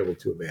even be able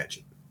to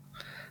imagine.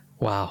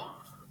 Wow.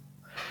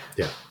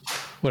 Yeah.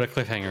 What a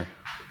cliffhanger.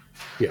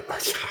 Yeah.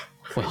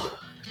 Well,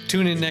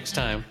 tune in next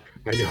time.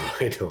 I know.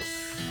 I know.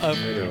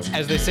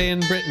 As they say in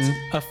Britain,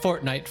 a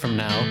fortnight from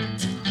now.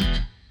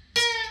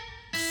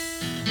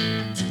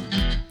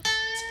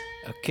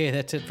 Okay,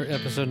 that's it for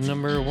episode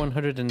number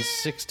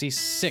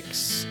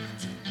 166.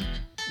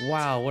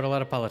 Wow, what a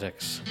lot of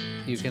politics.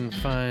 You can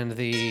find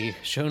the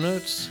show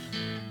notes,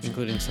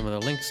 including some of the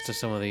links to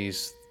some of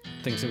these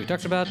things that we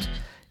talked about,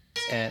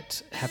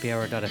 at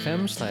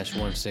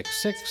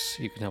happyhour.fm/166.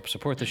 You can help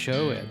support the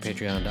show at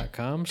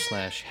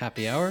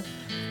patreon.com/happyhour.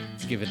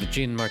 Give it the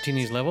gin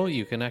martinis level.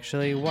 You can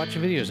actually watch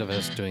videos of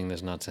us doing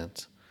this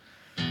nonsense.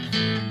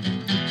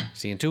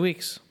 See you in 2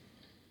 weeks.